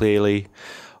think very clearly.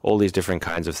 All these different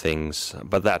kinds of things,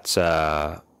 but that's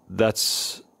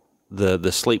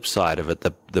the sleep side of it.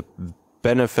 The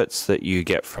benefits that you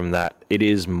get from that, it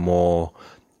is more,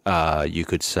 you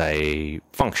could say,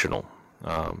 functional.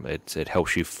 It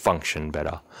helps you function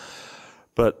better.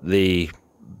 But the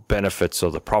benefits or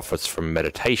the profits from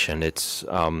meditation, it's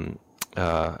as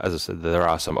I said, there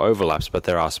are some overlaps, but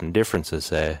there are some differences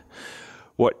there.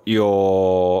 What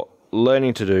you're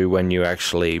learning to do when you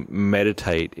actually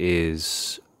meditate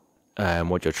is,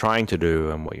 what you're trying to do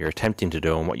and what you're attempting to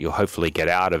do and what you'll hopefully get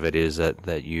out of it is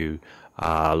that you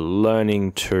are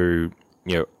learning to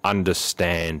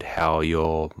understand how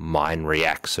your mind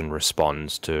reacts and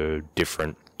responds to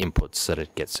different inputs that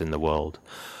it gets in the world.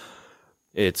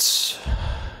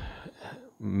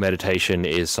 Meditation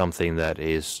is something that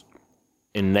is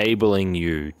enabling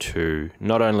you to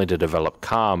not only to develop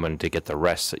calm and to get the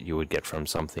rest that you would get from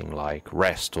something like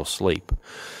rest or sleep,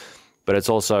 but it's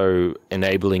also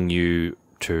enabling you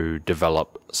to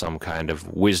develop some kind of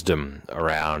wisdom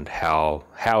around how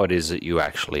it is that you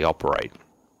actually operate.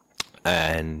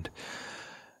 And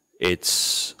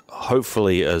it's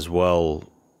hopefully as well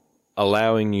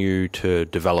allowing you to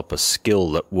develop a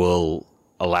skill that will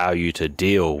allow you to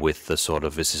deal with the sort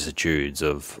of vicissitudes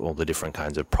of all the different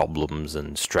kinds of problems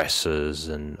and stresses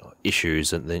and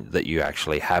issues that you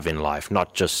actually have in life,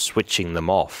 not just switching them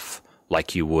off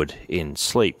like you would in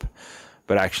sleep,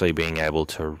 but actually being able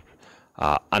to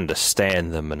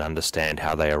understand them and understand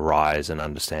how they arise and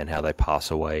understand how they pass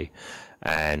away,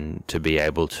 and to be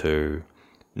able to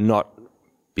not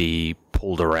be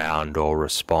pulled around or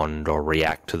respond or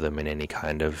react to them in any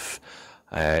kind of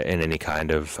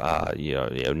negative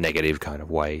kind of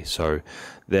way. So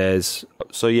there's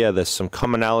some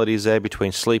commonalities there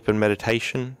between sleep and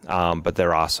meditation, but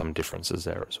there are some differences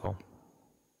there as well.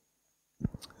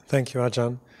 Thank you,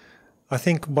 Ajahn. I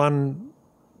think one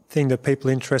thing that people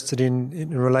are interested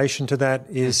in relation to that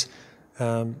is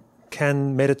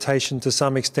can meditation to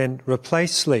some extent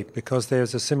replace sleep? Because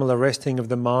there's a similar resting of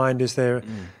the mind. Is there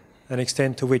an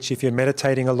extent to which if you're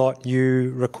meditating a lot,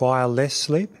 you require less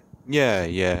sleep? Yeah.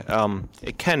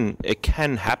 It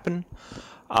can happen,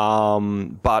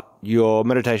 but your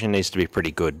meditation needs to be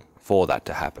pretty good for that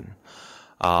to happen.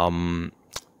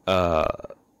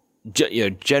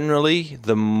 Generally,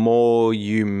 the more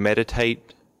you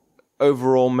meditate,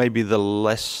 overall, maybe the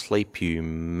less sleep you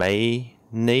may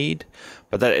need.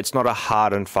 But that it's not a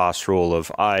hard and fast rule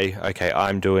of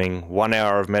I'm doing 1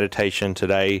 hour of meditation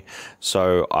today,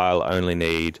 so I'll only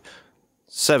need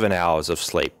 7 hours of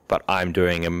sleep. But I'm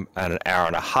doing an hour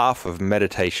and a half of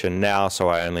meditation now, so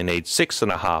I only need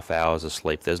 6.5 hours of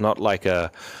sleep. There's not like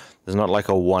a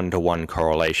one-to-one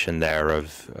correlation there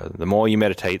of the more you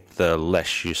meditate, the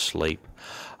less you sleep.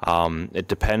 It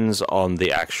depends on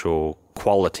the actual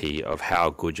quality of how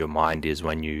good your mind is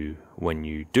when you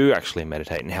do actually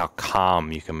meditate, and how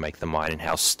calm you can make the mind, and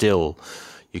how still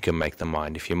you can make the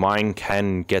mind. If your mind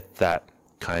can get that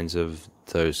kinds of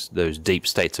those deep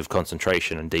states of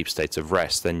concentration and deep states of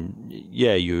rest, then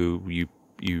yeah,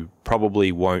 you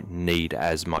probably won't need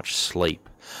as much sleep.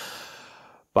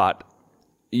 But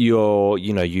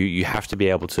you have to be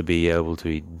able to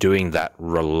be doing that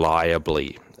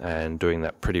reliably and doing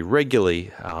that pretty regularly,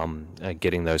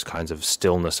 getting those kinds of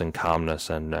stillness and calmness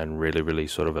and really, really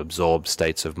sort of absorbed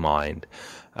states of mind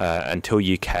until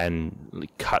you can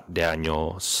cut down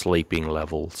your sleeping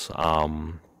levels.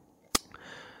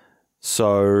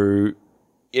 So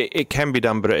it can be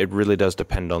done, but it really does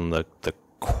depend on the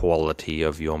quality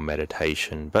of your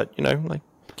meditation. But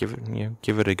give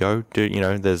it a go.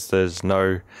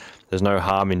 There's no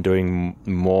harm in doing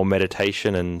more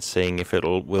meditation and seeing if it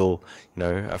will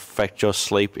affect your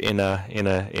sleep in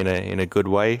a good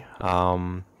way.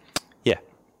 Yeah.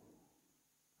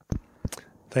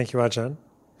 Thank you, Ajahn.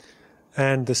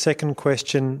 And the second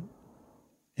question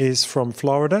is from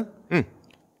Florida.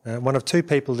 One of two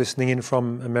people listening in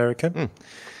from America.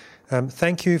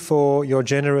 Thank you for your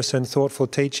generous and thoughtful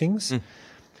teachings.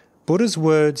 Buddha's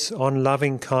words on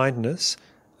loving kindness,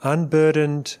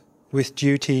 unburdened with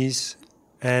duties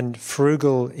and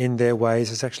frugal in their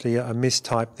ways, is actually a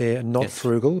mistype there, not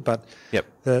frugal, but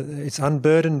it's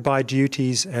unburdened by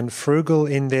duties and frugal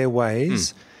in their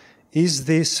ways. Is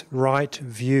this right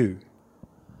view?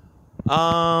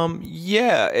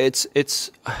 Yeah,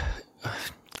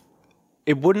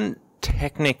 it wouldn't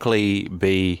technically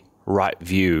be right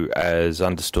view as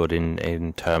understood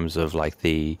in terms of like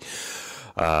the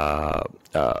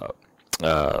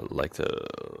like the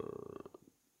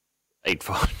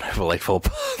Eightfold Path.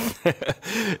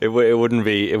 It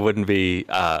wouldn't be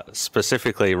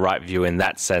specifically right view in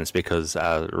that sense, because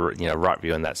right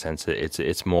view in that sense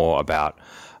it's more about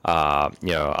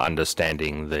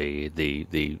understanding the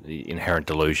inherent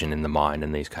delusion in the mind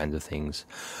and these kinds of things.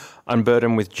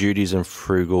 Unburdened with duties and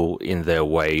frugal in their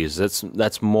ways.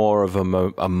 That's more of a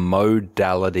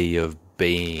modality of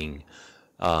being,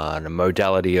 and a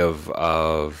modality of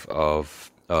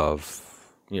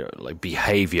like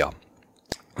behavior,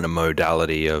 and a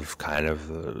modality of kind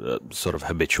of sort of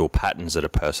habitual patterns that a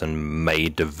person may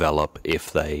develop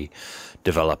if they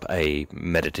develop a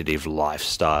meditative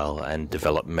lifestyle and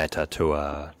develop metta to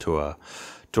a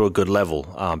good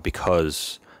level,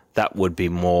 because that would be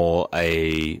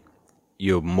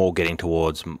you're more getting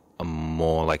towards a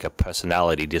more like a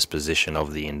personality disposition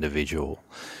of the individual,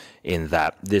 in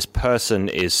that this person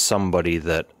is somebody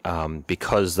that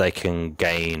because they can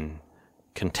gain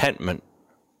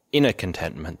inner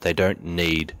contentment, they don't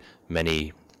need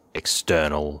many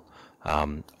external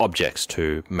objects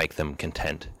to make them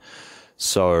content.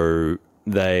 So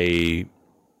they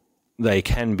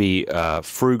can be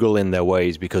frugal in their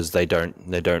ways because they don't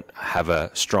have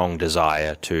a strong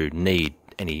desire to need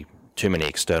too many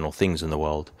external things in the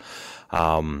world.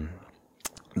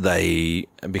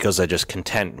 Because they're just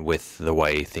content with the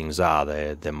way things are.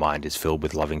 Their mind is filled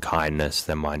with loving kindness.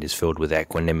 Their mind is filled with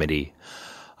equanimity.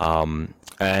 And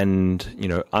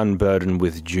unburdened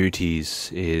with duties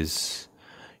is,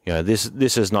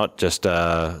 this is not just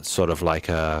a sort of like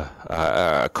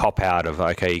a cop out of,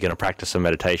 okay, you're going to practice some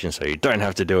meditation so you don't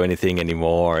have to do anything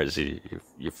anymore.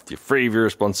 You're free of your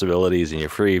responsibilities and you're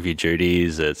free of your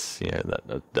duties.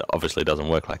 That obviously doesn't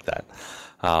work like that.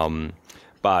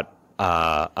 But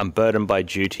unburdened by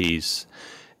duties,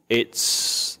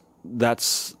 that's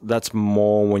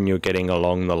more when you're getting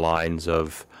along the lines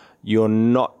of you're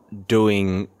not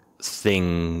doing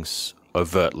things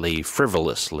overtly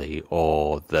frivolously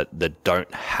or that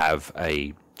don't have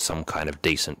some kind of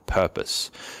decent purpose.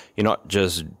 You're not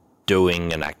just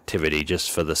doing an activity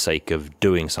just for the sake of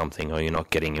doing something, or you're not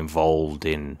getting involved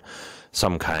in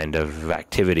some kind of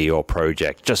activity or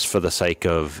project just for the sake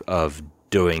of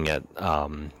doing it.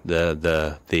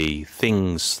 The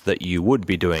things that you would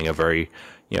be doing are very,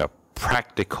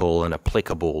 practical and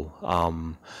applicable,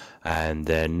 and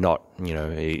they're not,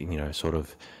 sort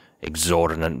of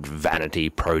exorbitant vanity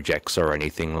projects or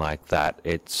anything like that.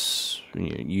 It's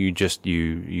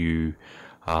you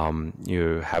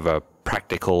have a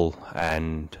practical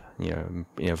and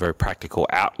very practical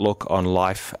outlook on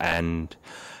life, and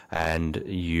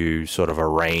you sort of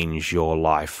arrange your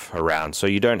life around, so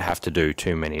you don't have to do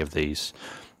too many of these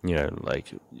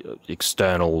like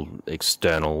external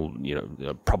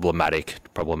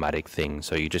problematic things.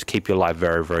 So you just keep your life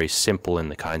very, very simple in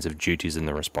the kinds of duties and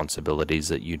the responsibilities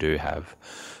that you do have.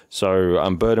 So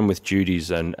unburdened with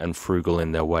duties and frugal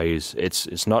in their ways,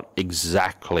 it's not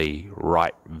exactly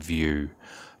right view,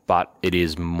 but it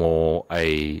is more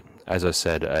as I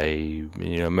said, a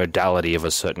modality of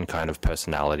a certain kind of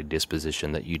personality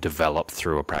disposition that you develop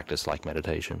through a practice like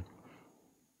meditation.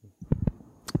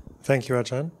 Thank you,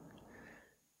 Ajahn.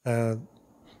 The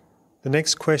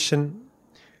next question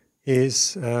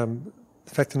is, in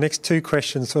fact, the next two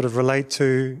questions sort of relate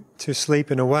to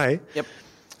sleep in a way. Yep.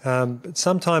 But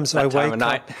sometimes I wake time of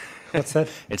night. up. What's that?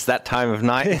 It's that time of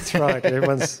night. That's right.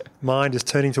 Everyone's mind is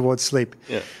turning towards sleep.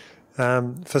 Yeah.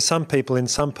 For some people in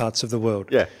some parts of the world.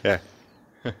 Yeah.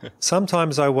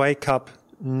 Sometimes I wake up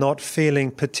not feeling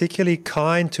particularly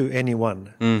kind to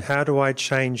anyone. How do I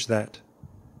change that?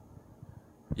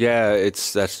 Yeah,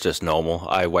 that's just normal.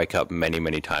 I wake up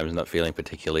many times not feeling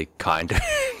particularly kind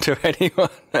to anyone.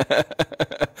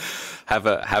 have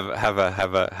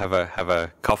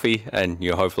a coffee, and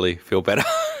you hopefully feel better.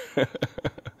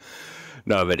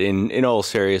 No, but in all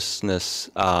seriousness,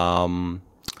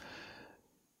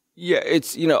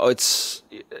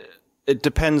 it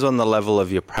depends on the level of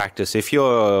your practice. If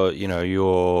you're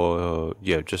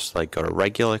just like got a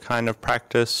regular kind of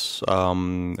practice,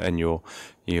 and you're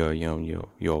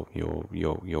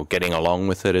getting along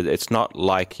with it. It's not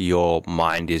like your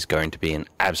mind is going to be in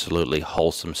absolutely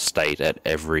wholesome state at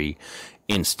every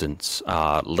instance,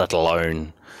 let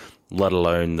alone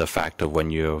the fact of when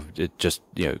you're just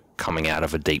coming out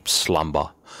of a deep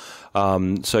slumber.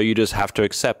 So you just have to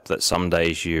accept that some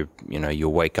days you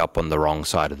wake up on the wrong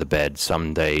side of the bed.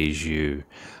 Some days you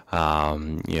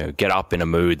get up in a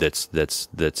mood that's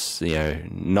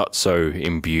not so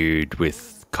imbued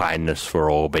with kindness for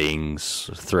all beings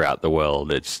throughout the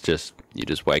world. It's just you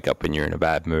just wake up and you're in a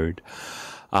bad mood.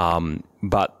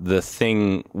 But the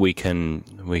thing we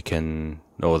can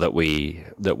or that we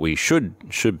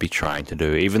should be trying to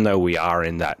do, even though we are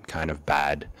in that kind of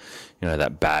bad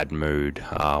mood,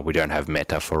 we don't have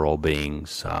metta for all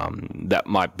beings. That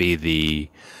might be the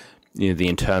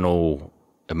internal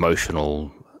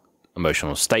emotional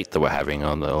state that we're having,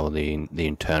 or the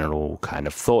internal kind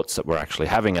of thoughts that we're actually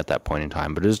having at that point in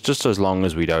time. But it's just as long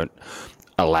as we don't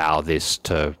allow this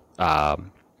to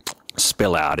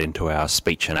spill out into our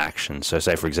speech and action. So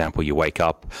say, for example, you wake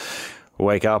up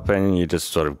and you're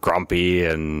just sort of grumpy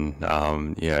and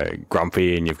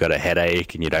you've got a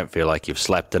headache and you don't feel like you've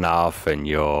slept enough, and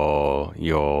you're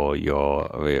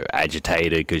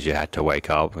agitated because you had to wake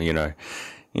up.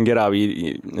 You get up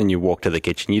and you walk to the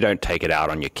kitchen. You don't take it out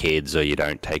on your kids, or you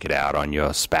don't take it out on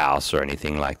your spouse or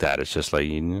anything like that. It's just like,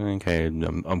 okay,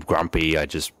 I'm grumpy. You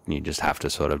just have to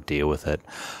sort of deal with it.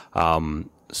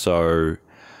 So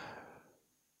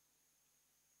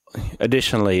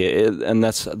additionally, and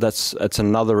that's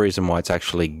another reason why it's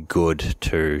actually good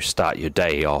to start your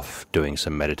day off doing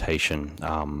some meditation.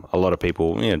 A lot of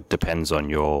people, depends on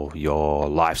your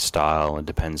lifestyle, and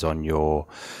depends on your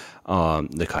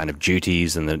the kind of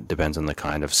duties, and it depends on the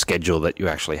kind of schedule that you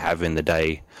actually have in the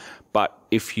day. But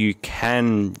if you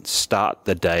can start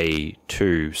the day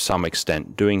to some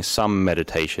extent doing some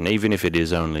meditation, even if it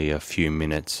is only a few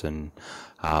minutes, and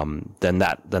then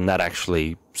that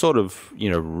actually sort of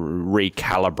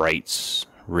recalibrates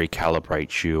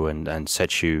you and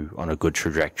sets you on a good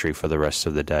trajectory for the rest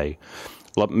of the day.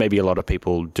 Maybe a lot of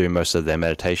people do most of their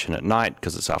meditation at night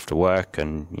because it's after work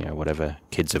and whatever,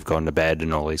 kids have gone to bed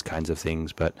and all these kinds of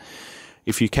things. But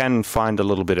if you can find a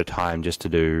little bit of time just to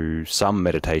do some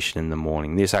meditation in the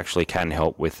morning, this actually can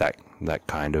help with that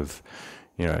kind of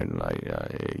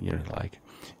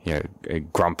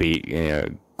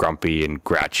grumpy and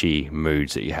grouchy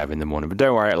moods that you have in the morning. But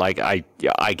don't worry, I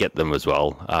get them as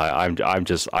well. I'm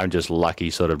just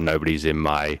lucky sort of nobody's in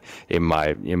my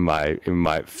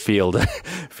field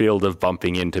of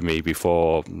bumping into me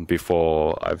before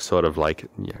I've sort of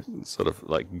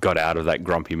got out of that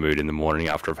grumpy mood in the morning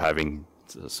after having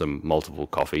some multiple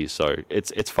coffees. So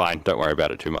it's fine. Don't worry about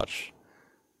it too much.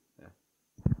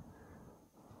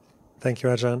 Thank you,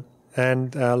 Ajahn.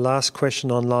 And our last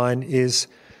question online is,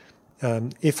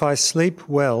 if I sleep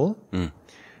well,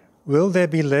 will there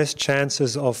be less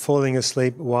chances of falling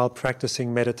asleep while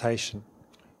practicing meditation?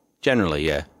 Generally,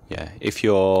 yeah. If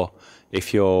you're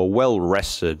well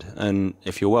rested, then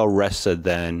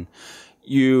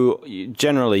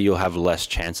you'll have less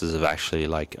chances of actually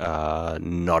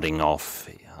nodding off.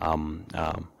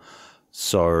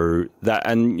 So that,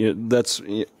 and that's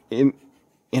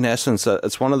in essence,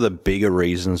 it's one of the bigger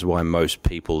reasons why most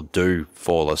people do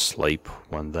fall asleep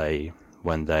when they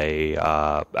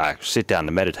sit down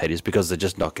to meditate, is because they're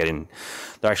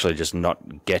actually just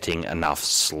not getting enough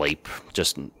sleep,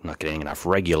 just not getting enough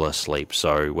regular sleep.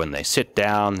 So when they sit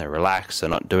down, they're relaxed, they're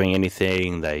not doing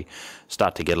anything, they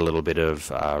start to get a little bit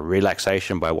of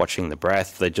relaxation by watching the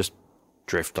breath, they just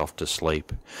drift off to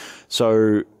sleep.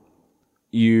 So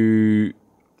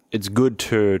it's good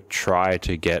to try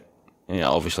to get,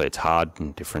 obviously it's hard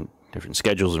in different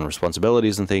schedules and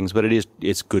responsibilities and things, but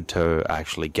it's good to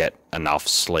actually get enough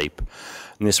sleep.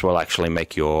 And this will actually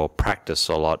make your practice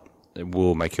a lot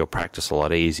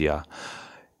easier.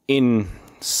 In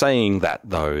saying that,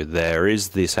 though, there is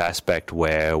this aspect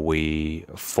where we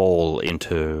fall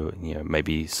into,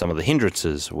 maybe some of the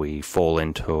hindrances. We fall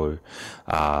into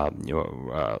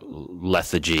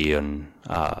lethargy,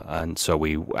 and so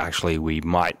we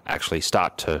might actually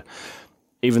start to,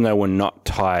 even though we're not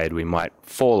tired, we might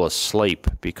fall asleep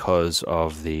because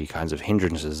of the kinds of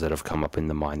hindrances that have come up in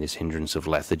the mind, this hindrance of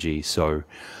lethargy. So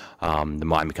the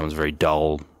mind becomes very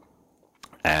dull,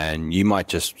 and you might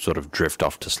just sort of drift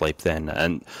off to sleep then.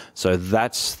 And so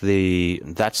that's the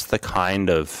kind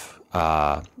of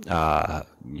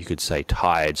you could say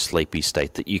tired, sleepy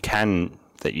state that you can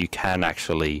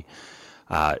actually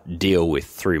deal with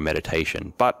through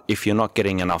meditation. But if you're not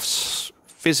getting enough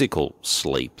physical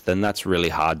sleep, then that's really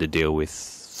hard to deal with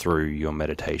through your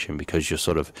meditation, because you're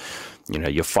sort of,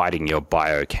 you're fighting your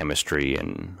biochemistry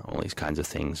and all these kinds of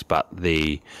things. But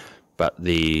the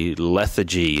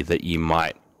lethargy that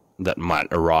might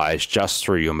arise just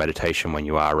through your meditation when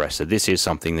you are rested, this is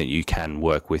something that you can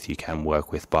work with. You can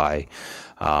work with by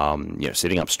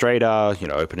sitting up straighter,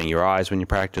 opening your eyes when you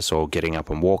practice, or getting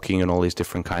up and walking, and all these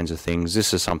different kinds of things.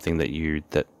 This is something that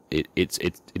it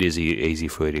is easy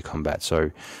for you to combat.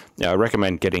 So I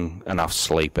recommend getting enough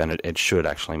sleep, and it should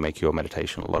actually make your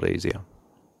meditation a lot easier.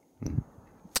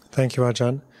 Thank you,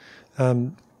 Ajahn.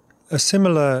 A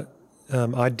similar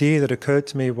idea that occurred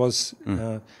to me was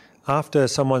after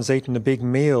someone's eaten a big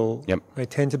meal, they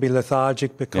tend to be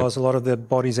lethargic because a lot of the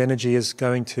body's energy is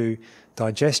going to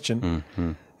digestion.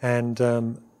 And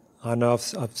I know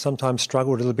I've sometimes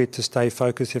struggled a little bit to stay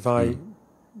focused if I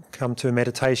come to a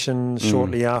meditation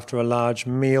shortly after a large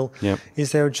meal.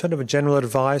 Is there sort of a general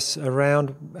advice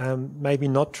around maybe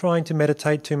not trying to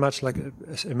meditate too much, like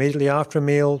immediately after a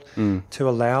meal, to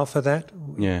allow for that?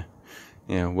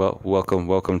 Well,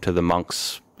 welcome to the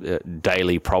monk's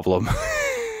daily problem.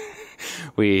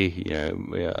 A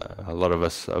lot of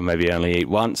us maybe only eat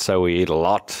once, so we eat a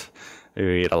lot.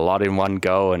 We eat a lot in one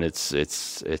go, and it's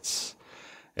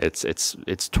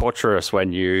torturous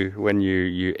when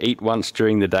you eat once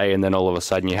during the day, and then all of a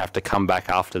sudden you have to come back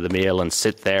after the meal and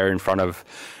sit there in front of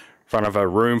a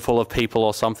room full of people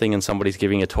or something, and somebody's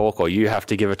giving a talk, or you have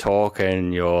to give a talk,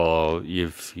 and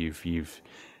you've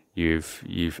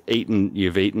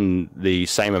eaten the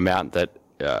same amount that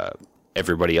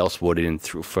everybody else would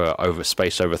for over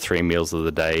 3 meals of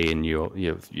the day, and you're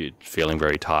feeling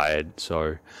very tired.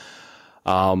 So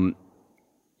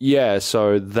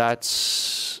so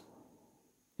that's,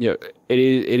 it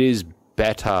is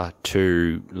better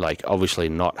to obviously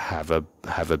not have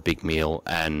a big meal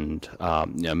and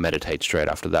meditate straight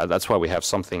after that. That's why we have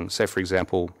something, say for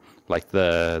example, like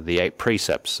the 8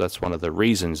 precepts. That's one of the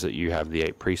reasons that you have the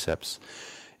 8 precepts,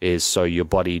 is so your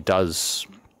body does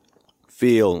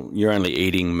feel you're only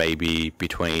eating maybe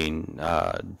between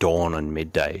dawn and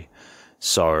midday.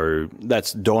 So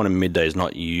that's dawn and midday is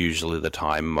not usually the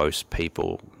time most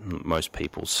people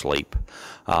sleep.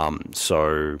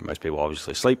 So most people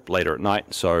obviously sleep later at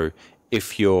night. So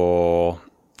if you're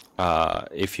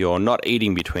not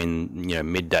eating between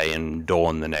midday and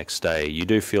dawn the next day, you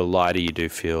do feel lighter. You do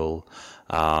feel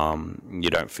you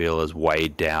don't feel as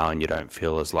weighed down. You don't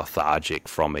feel as lethargic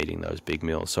from eating those big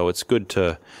meals. So it's good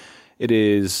to. It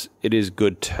is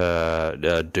good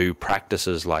to do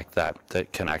practices like that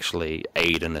can actually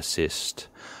aid and assist.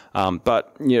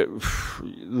 But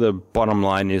the bottom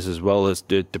line is, as well, as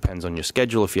it depends on your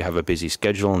schedule. If you have a busy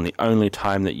schedule and the only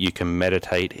time that you can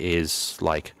meditate is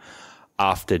like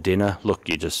after dinner, look,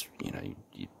 you just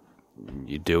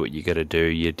you do what you got to do.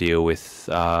 You deal with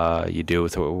what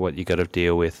you got to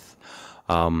deal with.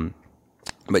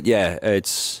 but yeah,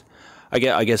 it's. I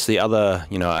guess the other,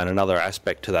 and another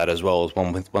aspect to that as well is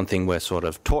one thing we're sort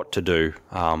of taught to do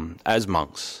as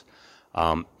monks,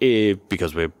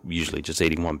 because we're usually just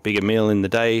eating one bigger meal in the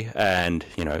day, and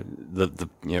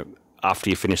after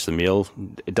you finish the meal,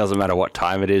 it doesn't matter what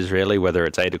time it is really, whether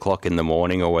it's 8 o'clock in the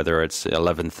morning or whether it's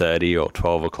 11:30 or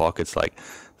 12 o'clock. It's like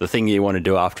the thing you want to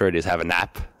do after it is have a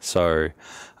nap. So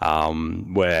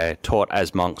we're taught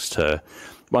as monks to,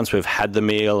 once we've had the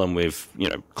meal and we've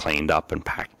cleaned up and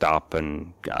packed up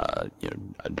and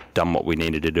done what we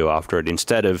needed to do after it,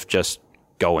 instead of just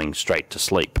going straight to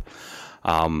sleep,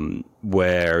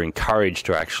 we're encouraged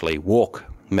to actually walk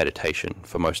meditation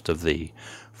for most of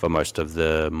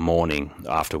the morning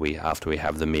after we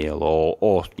have the meal,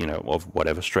 or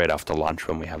whatever, straight after lunch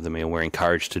when we have the meal. We're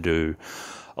encouraged to do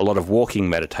a lot of walking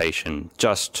meditation,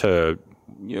 just to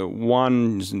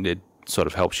it sort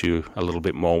of helps you a little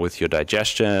bit more with your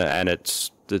digestion, and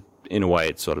in a way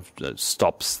it sort of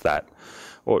stops that,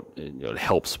 or it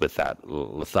helps with that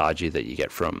lethargy that you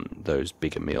get from those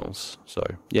bigger meals. So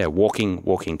yeah,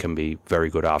 walking can be very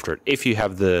good after it, if you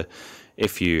have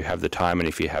the time and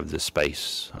if you have the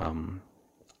space.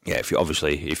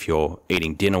 If you're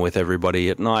eating dinner with everybody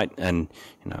at night, and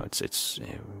it's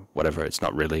whatever, it's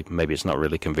not really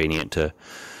convenient to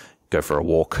go for a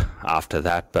walk after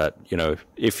that. But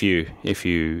if you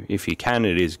can,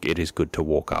 it is good to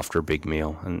walk after a big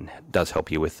meal, and it does help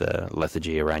you with the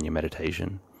lethargy around your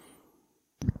meditation.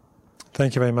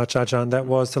 Thank you very much, Ajahn. That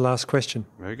was the last question.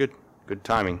 Very good. Good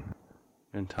timing.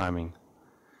 Good timing.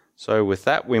 So with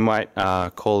that, we might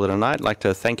call it a night. I'd like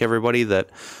to thank everybody that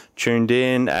tuned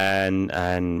in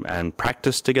and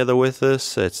practiced together with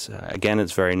us. It's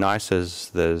very nice,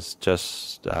 as there's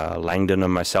just Langdon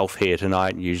and myself here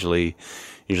tonight. Usually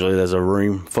there's a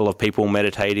room full of people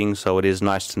meditating, so it is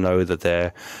nice to know that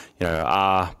there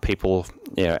are people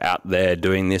out there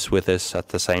doing this with us at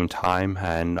the same time.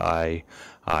 And I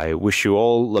wish you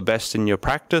all the best in your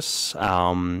practice,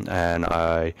 and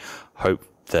I hope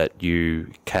that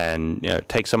you can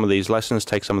take some of these lessons,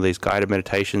 take some of these guided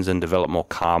meditations, and develop more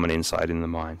calm and insight in the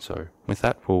mind. So with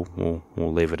that, we'll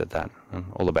leave it at that.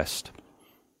 And all the best.